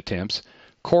adoption attempts,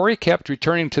 Corey kept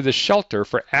returning to the shelter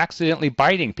for accidentally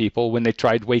biting people when they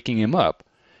tried waking him up.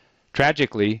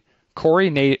 Tragically, Corey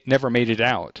never made it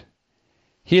out.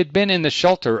 He had been in the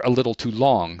shelter a little too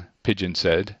long, Pigeon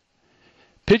said.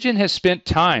 Pigeon has spent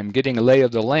time getting a lay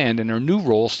of the land in her new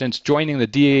role since joining the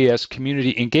DAS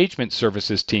Community Engagement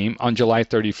Services team on July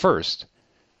 31st.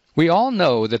 We all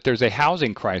know that there's a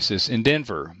housing crisis in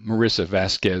Denver, Marissa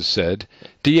Vasquez said,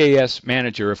 DAS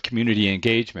Manager of Community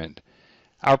Engagement.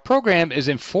 Our program is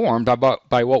informed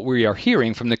by what we are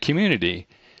hearing from the community.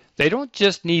 They don't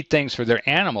just need things for their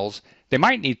animals, they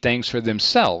might need things for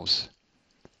themselves.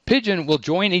 Pigeon will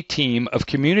join a team of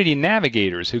community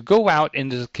navigators who go out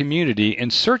into the community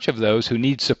in search of those who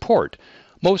need support,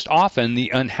 most often the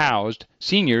unhoused,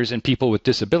 seniors, and people with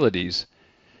disabilities.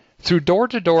 Through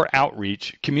door-to-door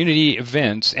outreach, community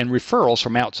events, and referrals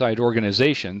from outside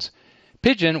organizations,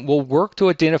 Pigeon will work to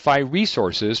identify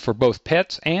resources for both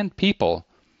pets and people.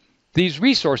 These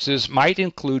resources might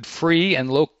include free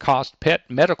and low-cost pet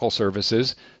medical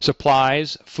services,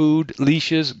 supplies, food,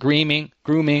 leashes,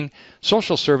 grooming,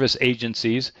 social service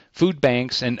agencies, food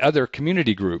banks, and other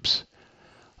community groups.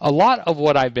 A lot of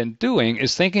what I've been doing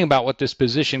is thinking about what this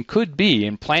position could be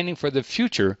and planning for the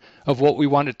future of what we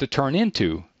want it to turn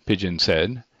into, Pigeon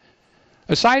said.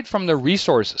 Aside from the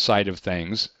resource side of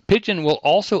things, Pigeon will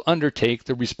also undertake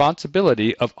the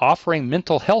responsibility of offering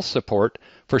mental health support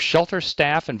for shelter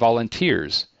staff and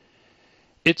volunteers.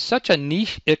 It's such a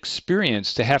niche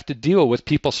experience to have to deal with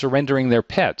people surrendering their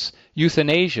pets,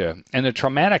 euthanasia, and the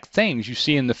traumatic things you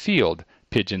see in the field,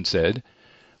 Pigeon said.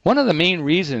 One of the main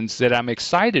reasons that I'm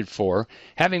excited for,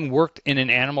 having worked in an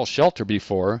animal shelter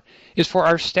before, is for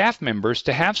our staff members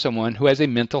to have someone who has a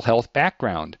mental health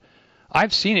background.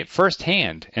 I've seen it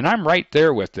firsthand, and I'm right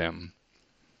there with them.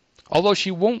 Although she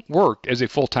won't work as a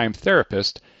full-time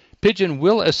therapist, Pigeon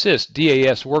will assist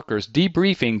DAS workers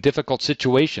debriefing difficult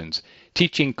situations,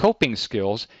 teaching coping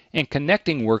skills, and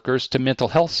connecting workers to mental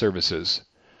health services.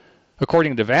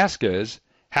 According to Vasquez,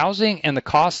 housing and the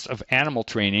costs of animal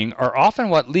training are often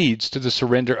what leads to the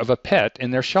surrender of a pet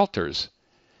in their shelters.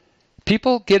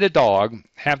 People get a dog,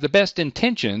 have the best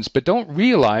intentions, but don't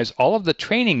realize all of the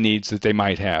training needs that they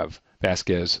might have,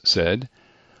 Vasquez said.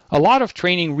 A lot of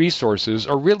training resources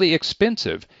are really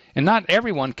expensive, and not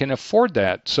everyone can afford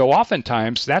that, so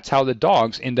oftentimes that's how the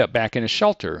dogs end up back in a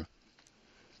shelter.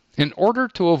 In order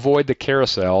to avoid the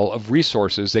carousel of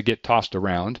resources that get tossed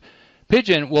around,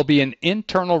 Pigeon will be an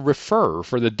internal referrer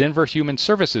for the Denver Human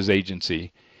Services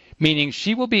Agency, meaning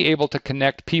she will be able to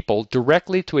connect people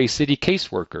directly to a city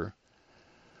caseworker.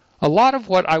 A lot of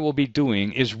what I will be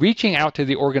doing is reaching out to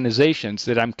the organizations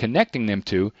that I'm connecting them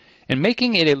to and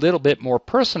making it a little bit more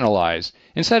personalized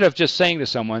instead of just saying to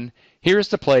someone, here's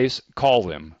the place, call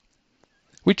them.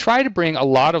 We try to bring a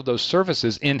lot of those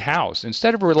services in-house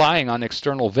instead of relying on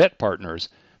external vet partners,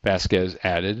 Vasquez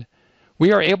added.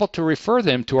 We are able to refer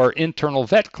them to our internal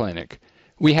vet clinic.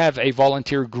 We have a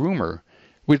volunteer groomer.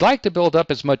 We'd like to build up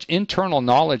as much internal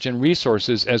knowledge and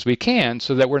resources as we can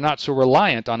so that we're not so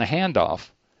reliant on a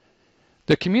handoff.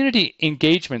 The Community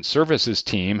Engagement Services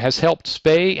team has helped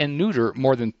spay and neuter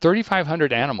more than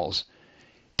 3,500 animals.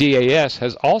 DAS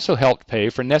has also helped pay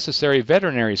for necessary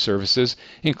veterinary services,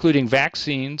 including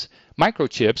vaccines,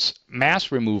 microchips,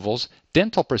 mass removals,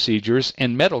 dental procedures,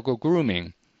 and medical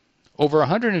grooming. Over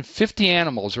 150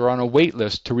 animals are on a wait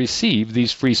list to receive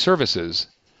these free services.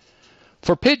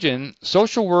 For Pigeon,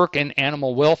 social work and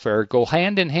animal welfare go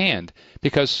hand in hand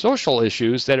because social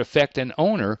issues that affect an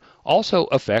owner also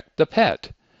affect the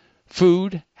pet.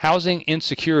 Food, housing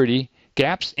insecurity,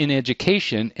 gaps in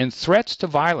education, and threats to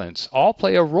violence all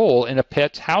play a role in a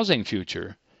pet's housing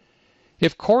future.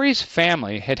 If Corey's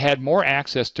family had had more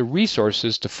access to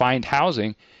resources to find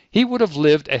housing, he would have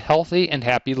lived a healthy and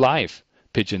happy life,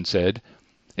 Pigeon said.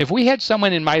 If we had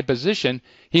someone in my position,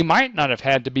 he might not have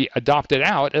had to be adopted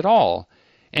out at all,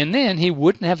 and then he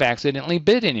wouldn't have accidentally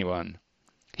bit anyone.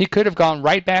 He could have gone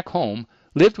right back home,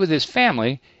 lived with his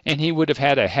family, and he would have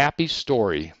had a happy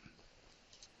story.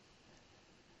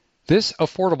 This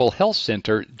affordable health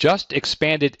center just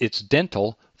expanded its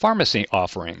dental pharmacy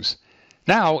offerings.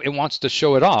 Now it wants to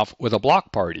show it off with a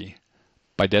block party.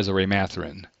 By Desiree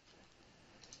Matherin.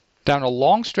 Down a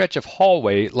long stretch of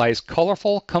hallway lies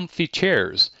colorful, comfy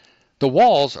chairs. The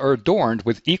walls are adorned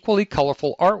with equally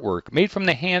colorful artwork made from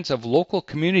the hands of local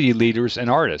community leaders and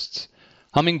artists.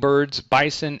 Hummingbirds,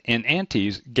 bison, and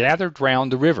antes gathered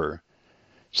round the river.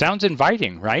 Sounds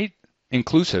inviting, right?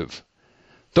 Inclusive.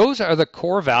 Those are the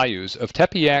core values of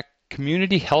Tepeyac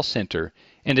Community Health Center,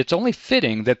 and it's only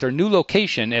fitting that their new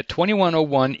location at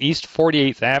 2101 East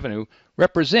 48th Avenue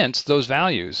represents those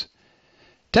values.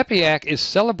 Tepeyac is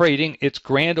celebrating its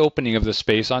grand opening of the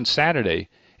space on Saturday,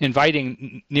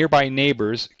 inviting nearby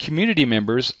neighbors, community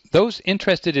members, those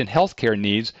interested in healthcare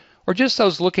needs, or just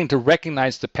those looking to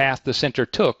recognize the path the center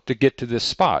took to get to this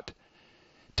spot.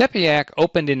 Tepeyac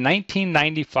opened in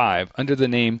 1995 under the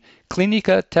name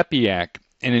Clinica Tepeyac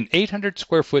in an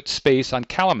 800-square-foot space on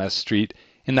Calumet Street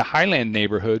in the Highland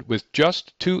neighborhood with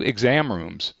just 2 exam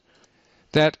rooms.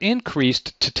 That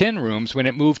increased to 10 rooms when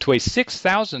it moved to a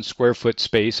 6,000-square-foot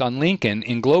space on Lincoln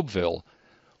in Globeville.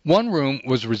 1 room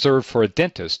was reserved for a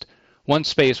dentist, 1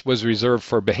 space was reserved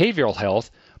for behavioral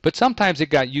health, but sometimes it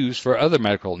got used for other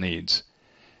medical needs.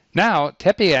 Now,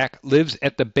 Tepeyac lives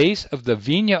at the base of the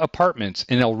Vina Apartments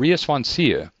in El Rio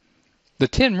Swansea. The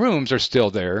 10 rooms are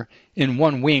still there in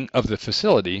 1 wing of the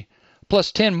facility,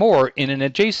 plus 10 more in an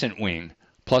adjacent wing,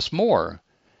 plus more.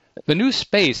 The new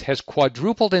space has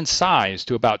quadrupled in size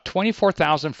to about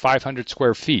 24,500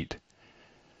 square feet.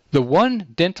 The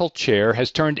 1 dental chair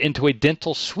has turned into a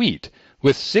dental suite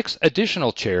with 6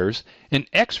 additional chairs, an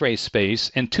X-ray space,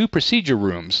 and 2 procedure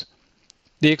rooms.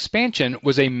 The expansion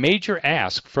was a major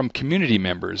ask from community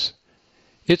members.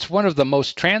 It's one of the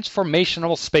most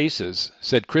transformational spaces,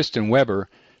 said Kristen Weber,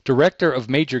 Director of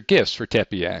Major Gifts for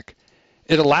Tepeyac.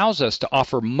 It allows us to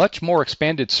offer much more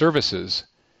expanded services.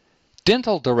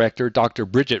 Dental Director Dr.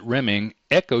 Bridget Remming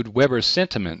echoed Weber's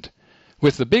sentiment.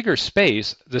 With the bigger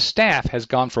space, the staff has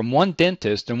gone from 1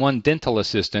 dentist and 1 dental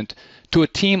assistant to a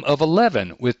team of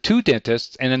 11 with 2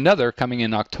 dentists and another coming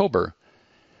in October.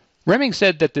 Remming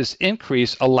said that this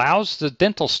increase allows the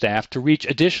dental staff to reach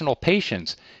additional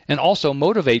patients and also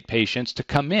motivate patients to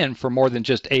come in for more than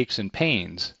just aches and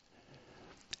pains.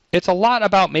 It's a lot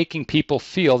about making people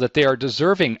feel that they are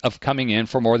deserving of coming in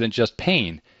for more than just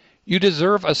pain. You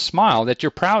deserve a smile that you're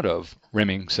proud of,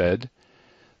 Remming said.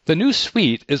 The new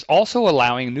suite is also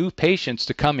allowing new patients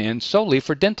to come in solely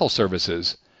for dental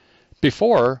services.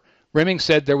 Before, Remming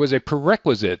said there was a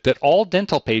prerequisite that all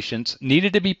dental patients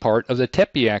needed to be part of the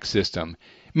Tepeyac system,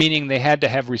 meaning they had to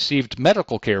have received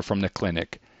medical care from the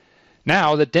clinic.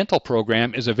 Now the dental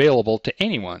program is available to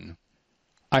anyone.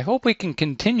 I hope we can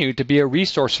continue to be a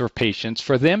resource for patients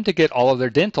for them to get all of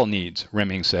their dental needs,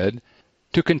 Remming said,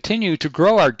 to continue to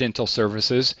grow our dental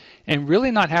services and really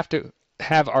not have to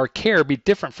have our care be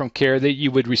different from care that you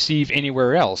would receive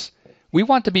anywhere else. We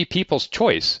want to be people's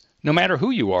choice, no matter who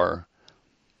you are.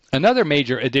 Another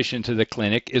major addition to the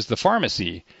clinic is the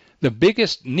pharmacy, the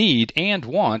biggest need and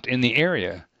want in the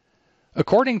area.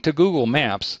 According to Google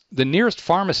Maps, the nearest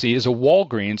pharmacy is a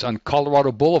Walgreens on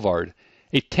Colorado Boulevard,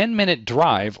 a 10-minute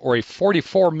drive or a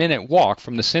 44-minute walk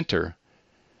from the center.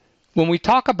 When we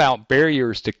talk about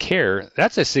barriers to care,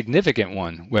 that's a significant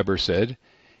one, Weber said.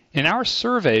 In our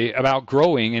survey about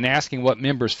growing and asking what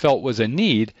members felt was a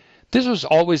need, this was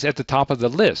always at the top of the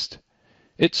list.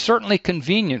 It's certainly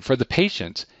convenient for the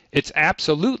patients. It's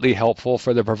absolutely helpful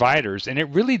for the providers, and it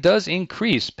really does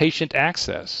increase patient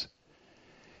access.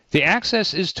 The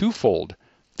access is twofold.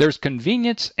 There's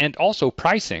convenience and also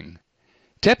pricing.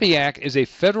 Tepeyac is a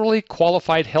federally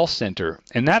qualified health center,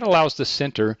 and that allows the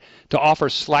center to offer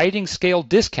sliding scale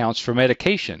discounts for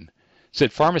medication,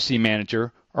 said pharmacy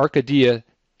manager Arcadia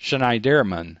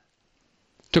Schneiderman.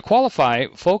 To qualify,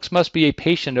 folks must be a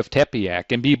patient of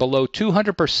Tepeyac and be below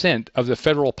 200% of the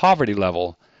federal poverty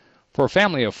level. For a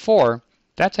family of 4,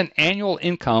 that's an annual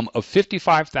income of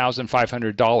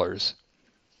 $55,500.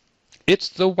 It's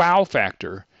the wow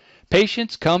factor.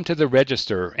 Patients come to the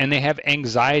register and they have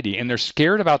anxiety and they're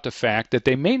scared about the fact that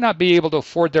they may not be able to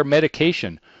afford their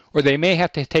medication or they may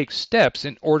have to take steps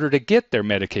in order to get their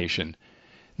medication.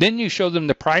 Then you show them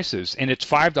the prices and it's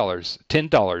 $5,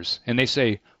 $10, and they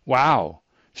say, wow,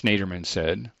 Schneiderman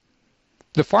said.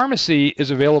 The pharmacy is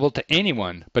available to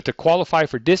anyone, but to qualify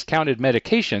for discounted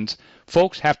medications,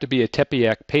 folks have to be a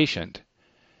Tepeyac patient.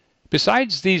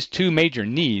 Besides these 2 major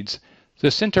needs,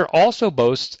 the center also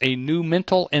boasts a new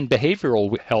mental and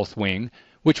behavioral health wing,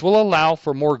 which will allow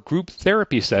for more group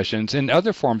therapy sessions and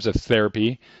other forms of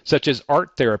therapy, such as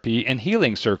art therapy and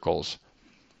healing circles.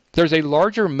 There's a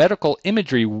larger medical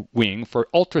imagery wing for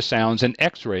ultrasounds and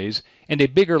x-rays and a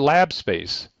bigger lab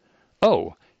space.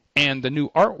 Oh, and the new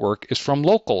artwork is from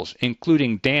locals,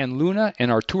 including Dan Luna and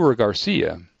Arturo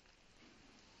Garcia.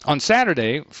 On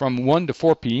Saturday, from 1 to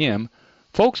 4 p.m.,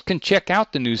 Folks can check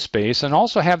out the new space and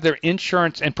also have their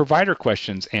insurance and provider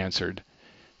questions answered.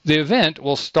 The event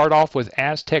will start off with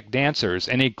Aztec dancers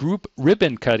and a group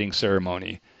ribbon-cutting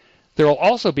ceremony. There will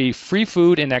also be free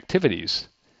food and activities.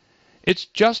 It's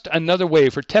just another way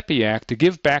for Tepeyac to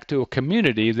give back to a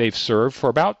community they've served for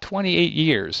about 28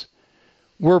 years.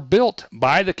 We're built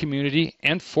by the community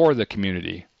and for the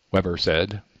community, Weber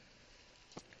said.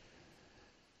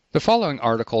 The following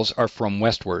articles are from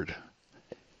Westward.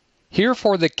 Here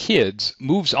for the Kids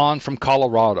moves on from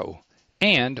Colorado,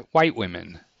 and White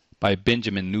Women, by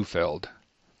Benjamin Neufeld.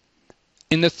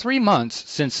 In the 3 months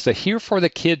since the Here for the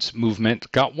Kids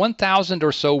movement got 1,000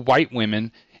 or so white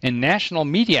women and national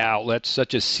media outlets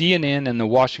such as CNN and the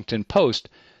Washington Post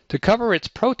to cover its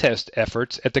protest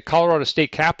efforts at the Colorado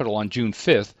State Capitol on June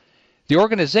 5th, the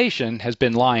organization has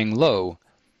been lying low.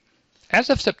 As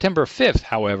of September 5th,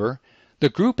 however, the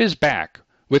group is back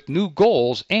with new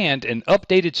goals and an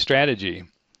updated strategy.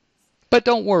 But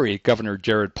don't worry, Governor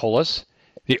Jared Polis.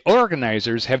 The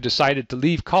organizers have decided to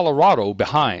leave Colorado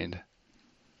behind.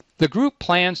 The group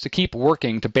plans to keep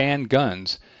working to ban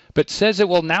guns, but says it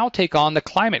will now take on the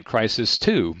climate crisis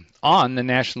too, on the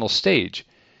national stage.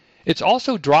 It's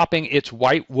also dropping its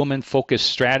white woman-focused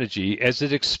strategy as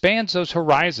it expands those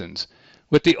horizons,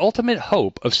 with the ultimate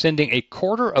hope of sending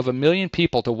 250,000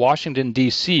 people to Washington,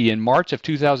 D.C. in March of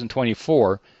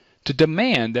 2024 to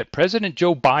demand that President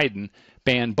Joe Biden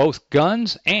ban both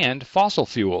guns and fossil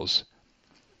fuels.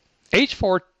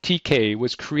 H4TK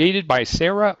was created by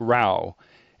Sarah Rao,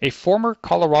 a former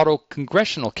Colorado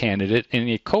congressional candidate and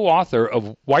a co-author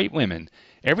of White Women,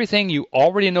 Everything You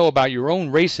Already Know About Your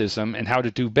Own Racism and How to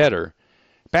Do Better,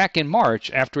 back in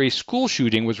March after a school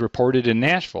shooting was reported in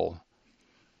Nashville.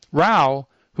 Rao,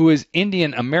 who is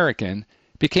Indian American,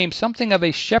 became something of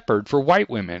a shepherd for white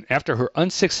women after her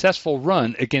unsuccessful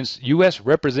run against U.S.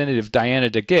 Representative Diana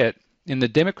DeGette in the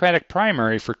Democratic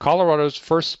primary for Colorado's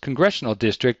 1st Congressional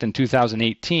District in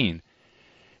 2018.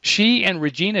 She and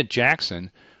Regina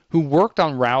Jackson, who worked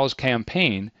on Rao's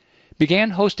campaign,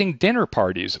 began hosting dinner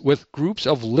parties with groups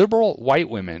of liberal white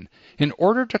women in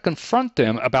order to confront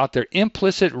them about their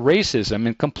implicit racism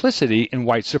and complicity in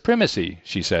white supremacy,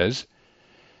 she says.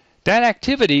 That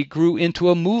activity grew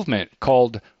into a movement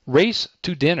called Race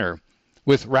to Dinner,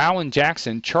 with Rao and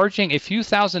Jackson charging a few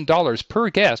 $1,000s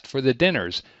per guest for the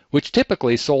dinners, which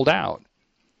typically sold out.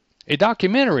 A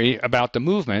documentary about the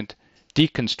movement,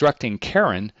 Deconstructing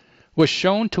Karen, was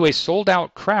shown to a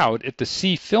sold-out crowd at the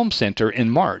C Film Center in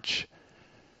March.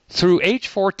 Through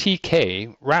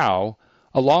H4TK, Rao,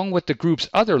 along with the group's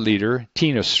other leader,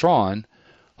 Tina Strawn,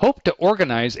 hoped to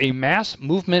organize a mass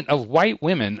movement of white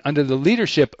women under the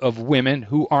leadership of women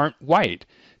who aren't white,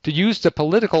 to use the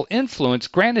political influence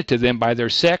granted to them by their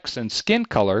sex and skin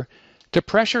color to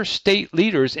pressure state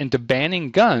leaders into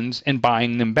banning guns and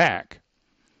buying them back.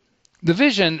 The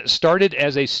vision started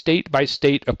as a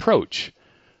state-by-state approach.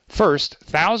 First,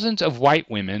 thousands of white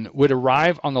women would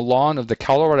arrive on the lawn of the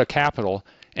Colorado Capitol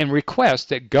and request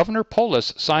that Governor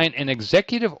Polis sign an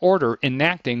executive order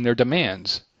enacting their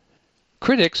demands.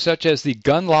 Critics such as the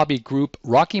gun lobby group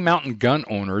Rocky Mountain Gun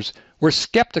Owners were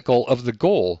skeptical of the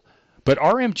goal, but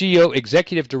RMGO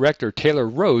Executive Director Taylor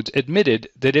Rhodes admitted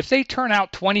that if they turn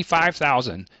out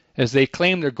 25,000, as they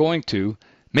claim they're going to,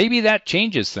 maybe that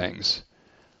changes things.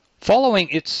 Following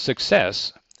its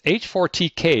success,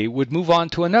 H4TK would move on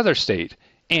to another state,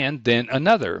 and then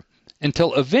another,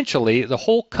 until eventually the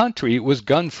whole country was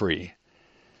gun-free.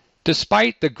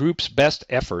 Despite the group's best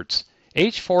efforts,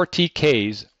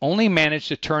 H4TKs only managed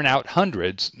to turn out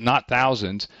hundreds, not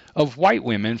thousands, of white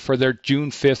women for their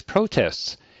June 5th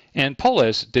protests, and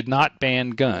Polis did not ban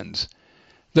guns.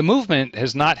 The movement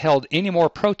has not held any more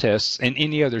protests in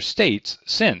any other states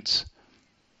since.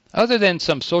 Other than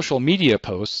some social media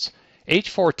posts,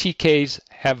 H4TKs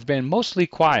have been mostly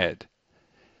quiet.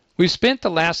 We've spent the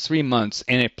last 3 months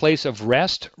in a place of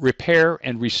rest, repair,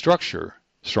 and restructure,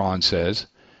 Strawn says.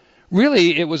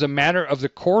 Really, it was a matter of the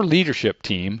core leadership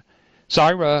team,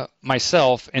 Zaira,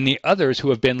 myself, and the others who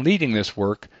have been leading this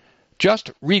work,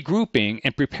 just regrouping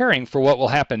and preparing for what will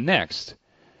happen next.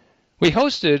 We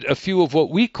hosted a few of what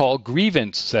we call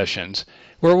grievance sessions,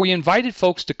 where we invited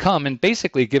folks to come and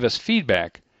basically give us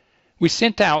feedback. We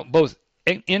sent out both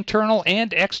internal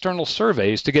and external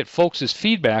surveys to get folks'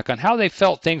 feedback on how they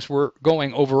felt things were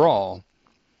going overall.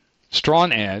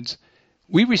 Strawn adds,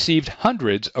 we received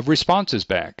hundreds of responses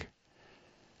back.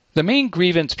 The main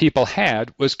grievance people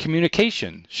had was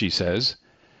communication, she says.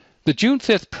 The June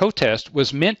 5th protest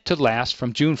was meant to last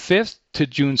from June 5th to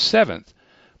June 7th,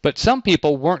 but some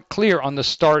people weren't clear on the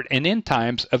start and end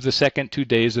times of the second 2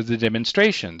 days of the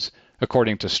demonstrations,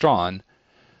 according to Strawn.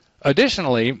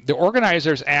 Additionally, the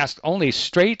organizers asked only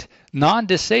straight,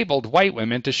 non-disabled white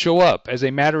women to show up as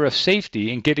a matter of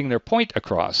safety in getting their point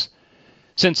across.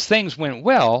 Since things went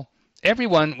well,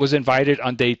 everyone was invited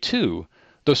on day 2,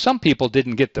 though some people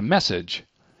didn't get the message.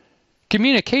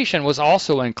 Communication was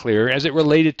also unclear as it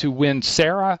related to when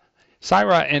Syra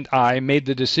and I made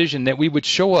the decision that we would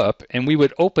show up and we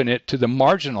would open it to the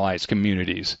marginalized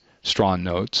communities, Strawn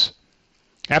notes.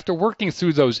 After working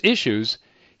through those issues,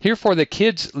 Herefore the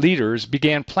Kids leaders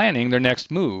began planning their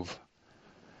next move.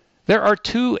 There are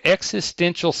 2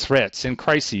 existential threats and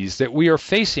crises that we are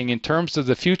facing in terms of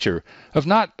the future of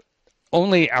not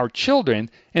only our children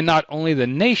and not only the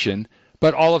nation,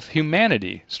 but all of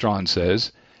humanity, Strawn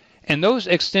says. And those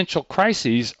existential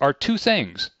crises are 2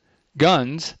 things.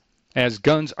 Guns, as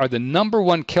guns are the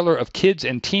 #1 killer of kids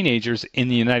and teenagers in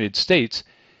the United States,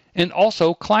 and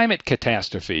also climate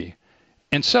catastrophe.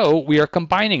 And so we are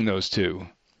combining those 2.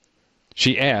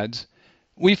 She adds,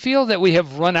 "We feel that we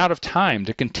have run out of time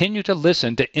to continue to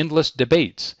listen to endless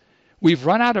debates. We've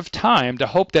run out of time to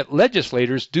hope that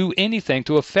legislators do anything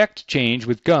to affect change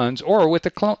with guns or with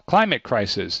the climate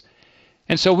crisis.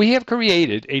 And so we have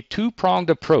created a 2-pronged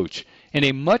approach in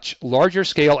a much larger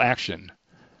scale action.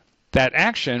 That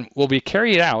action will be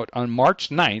carried out on March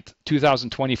 9th,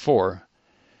 2024.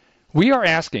 We are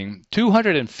asking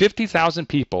 250,000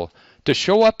 people to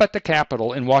show up at the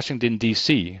Capitol in Washington,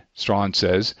 D.C., Strawn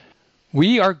says.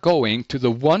 We are going to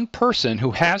the one person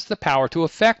who has the power to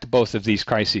affect both of these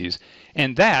crises,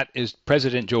 and that is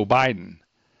President Joe Biden."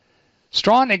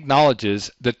 Strawn acknowledges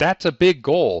that that's a big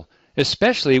goal,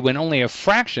 especially when only a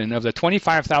fraction of the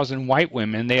 25,000 white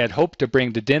women they had hoped to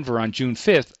bring to Denver on June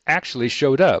 5th actually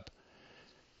showed up.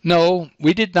 No,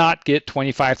 we did not get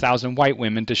 25,000 white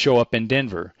women to show up in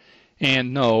Denver.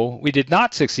 And no, we did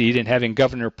not succeed in having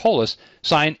Governor Polis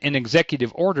sign an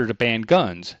executive order to ban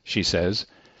guns, she says.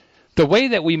 The way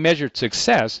that we measured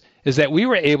success is that we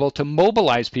were able to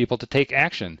mobilize people to take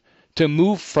action, to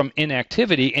move from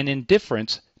inactivity and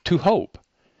indifference to hope.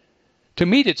 To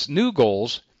meet its new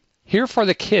goals, Here for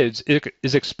the Kids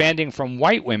is expanding from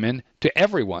white women to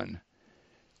everyone.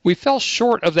 We fell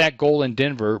short of that goal in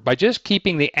Denver by just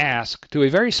keeping the ask to a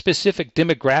very specific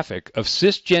demographic of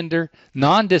cisgender,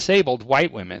 non-disabled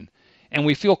white women, and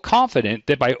we feel confident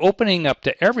that by opening up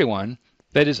to everyone,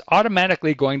 that is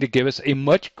automatically going to give us a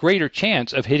much greater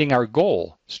chance of hitting our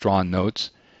goal, Strawn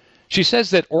notes. She says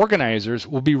that organizers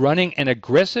will be running an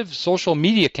aggressive social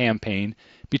media campaign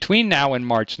between now and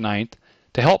March 9th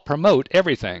to help promote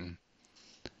everything.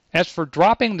 As for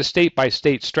dropping the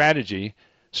state-by-state strategy,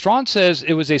 Strawn says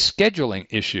it was a scheduling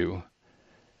issue.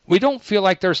 We don't feel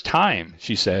like there's time,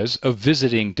 she says, of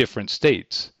visiting different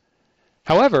states.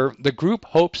 However, the group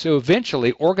hopes to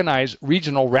eventually organize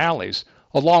regional rallies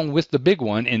along with the big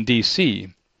one in D.C.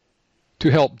 To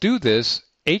help do this,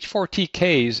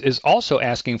 H4TKs is also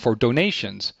asking for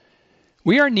donations.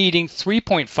 We are needing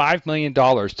 $3.5 million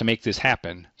to make this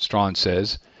happen, Strawn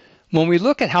says. When we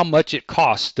look at how much it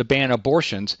costs to ban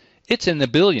abortions, it's in the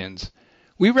billions.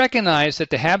 We recognize that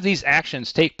to have these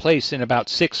actions take place in about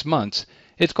 6 months,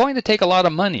 it's going to take a lot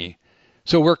of money.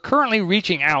 So we're currently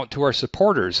reaching out to our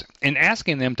supporters and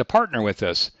asking them to partner with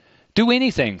us. Do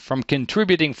anything from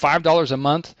contributing $5 a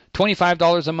month,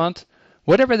 $25 a month,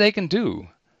 whatever they can do.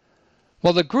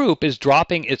 While the group is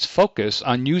dropping its focus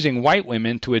on using white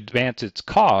women to advance its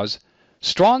cause,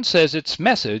 Strawn says its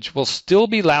message will still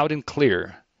be loud and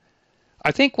clear.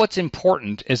 I think what's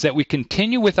important is that we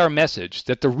continue with our message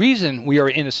that the reason we are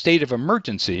in a state of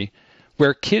emergency,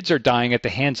 where kids are dying at the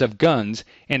hands of guns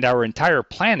and our entire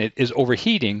planet is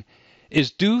overheating,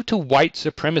 is due to white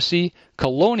supremacy,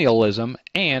 colonialism,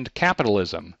 and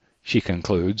capitalism, she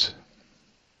concludes.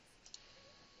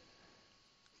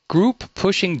 Group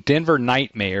pushing Denver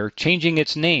nightmare, changing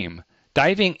its name,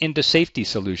 diving into safety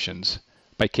solutions,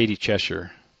 by Katie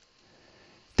Cheshire.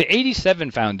 The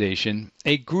 87 Foundation,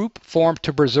 a group formed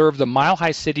to preserve the Mile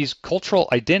High City's cultural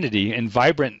identity and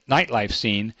vibrant nightlife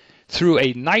scene through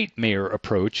a nightmare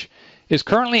approach, is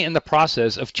currently in the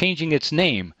process of changing its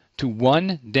name to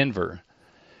One Denver.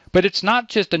 But it's not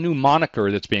just a new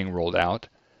moniker that's being rolled out.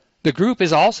 The group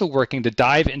is also working to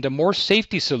dive into more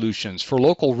safety solutions for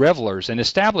local revelers and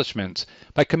establishments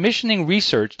by commissioning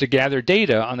research to gather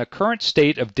data on the current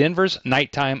state of Denver's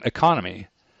nighttime economy.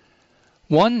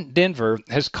 One Denver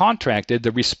has contracted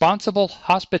the Responsible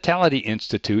Hospitality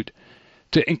Institute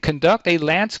to conduct a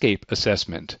landscape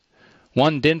assessment.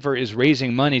 One Denver is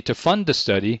raising money to fund the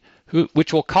study,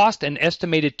 which will cost an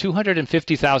estimated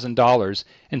 $250,000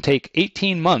 and take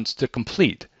 18 months to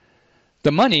complete.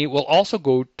 The money will also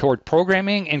go toward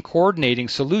programming and coordinating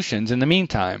solutions in the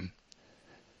meantime.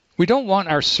 We don't want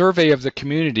our survey of the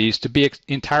communities to be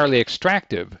entirely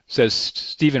extractive, says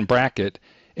Stephen Brackett,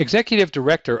 executive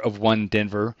director of One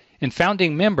Denver and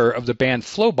founding member of the band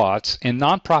Flowbots and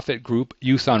nonprofit group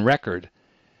Youth on Record.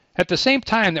 At the same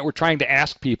time that we're trying to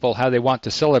ask people how they want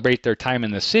to celebrate their time in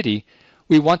the city,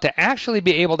 we want to actually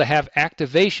be able to have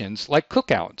activations like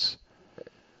cookouts.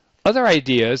 Other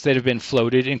ideas that have been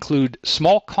floated include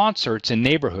small concerts in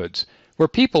neighborhoods where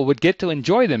people would get to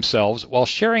enjoy themselves while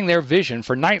sharing their vision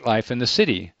for nightlife in the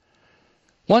city.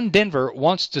 One Denver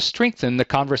wants to strengthen the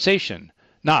conversation,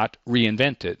 not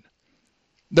reinvent it.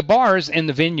 The bars and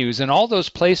the venues and all those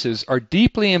places are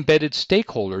deeply embedded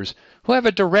stakeholders who have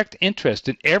a direct interest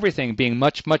in everything being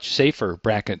much, much safer,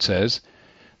 Brackett says.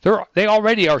 They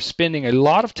already are spending a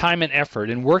lot of time and effort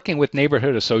in working with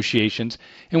neighborhood associations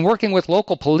and working with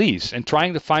local police and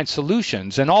trying to find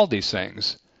solutions and all these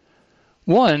things.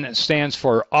 One stands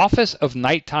for Office of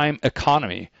Nighttime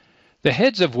Economy, the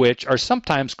heads of which are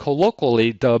sometimes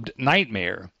colloquially dubbed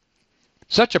Nightmare.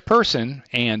 Such a person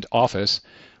and office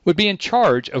would be in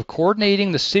charge of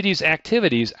coordinating the city's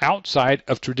activities outside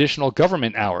of traditional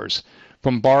government hours,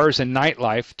 from bars and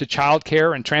nightlife to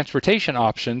childcare and transportation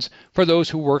options for those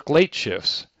who work late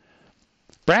shifts.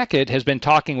 Brackett has been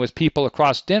talking with people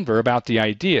across Denver about the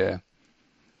idea.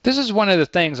 This is one of the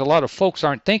things a lot of folks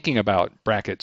aren't thinking about, Brackett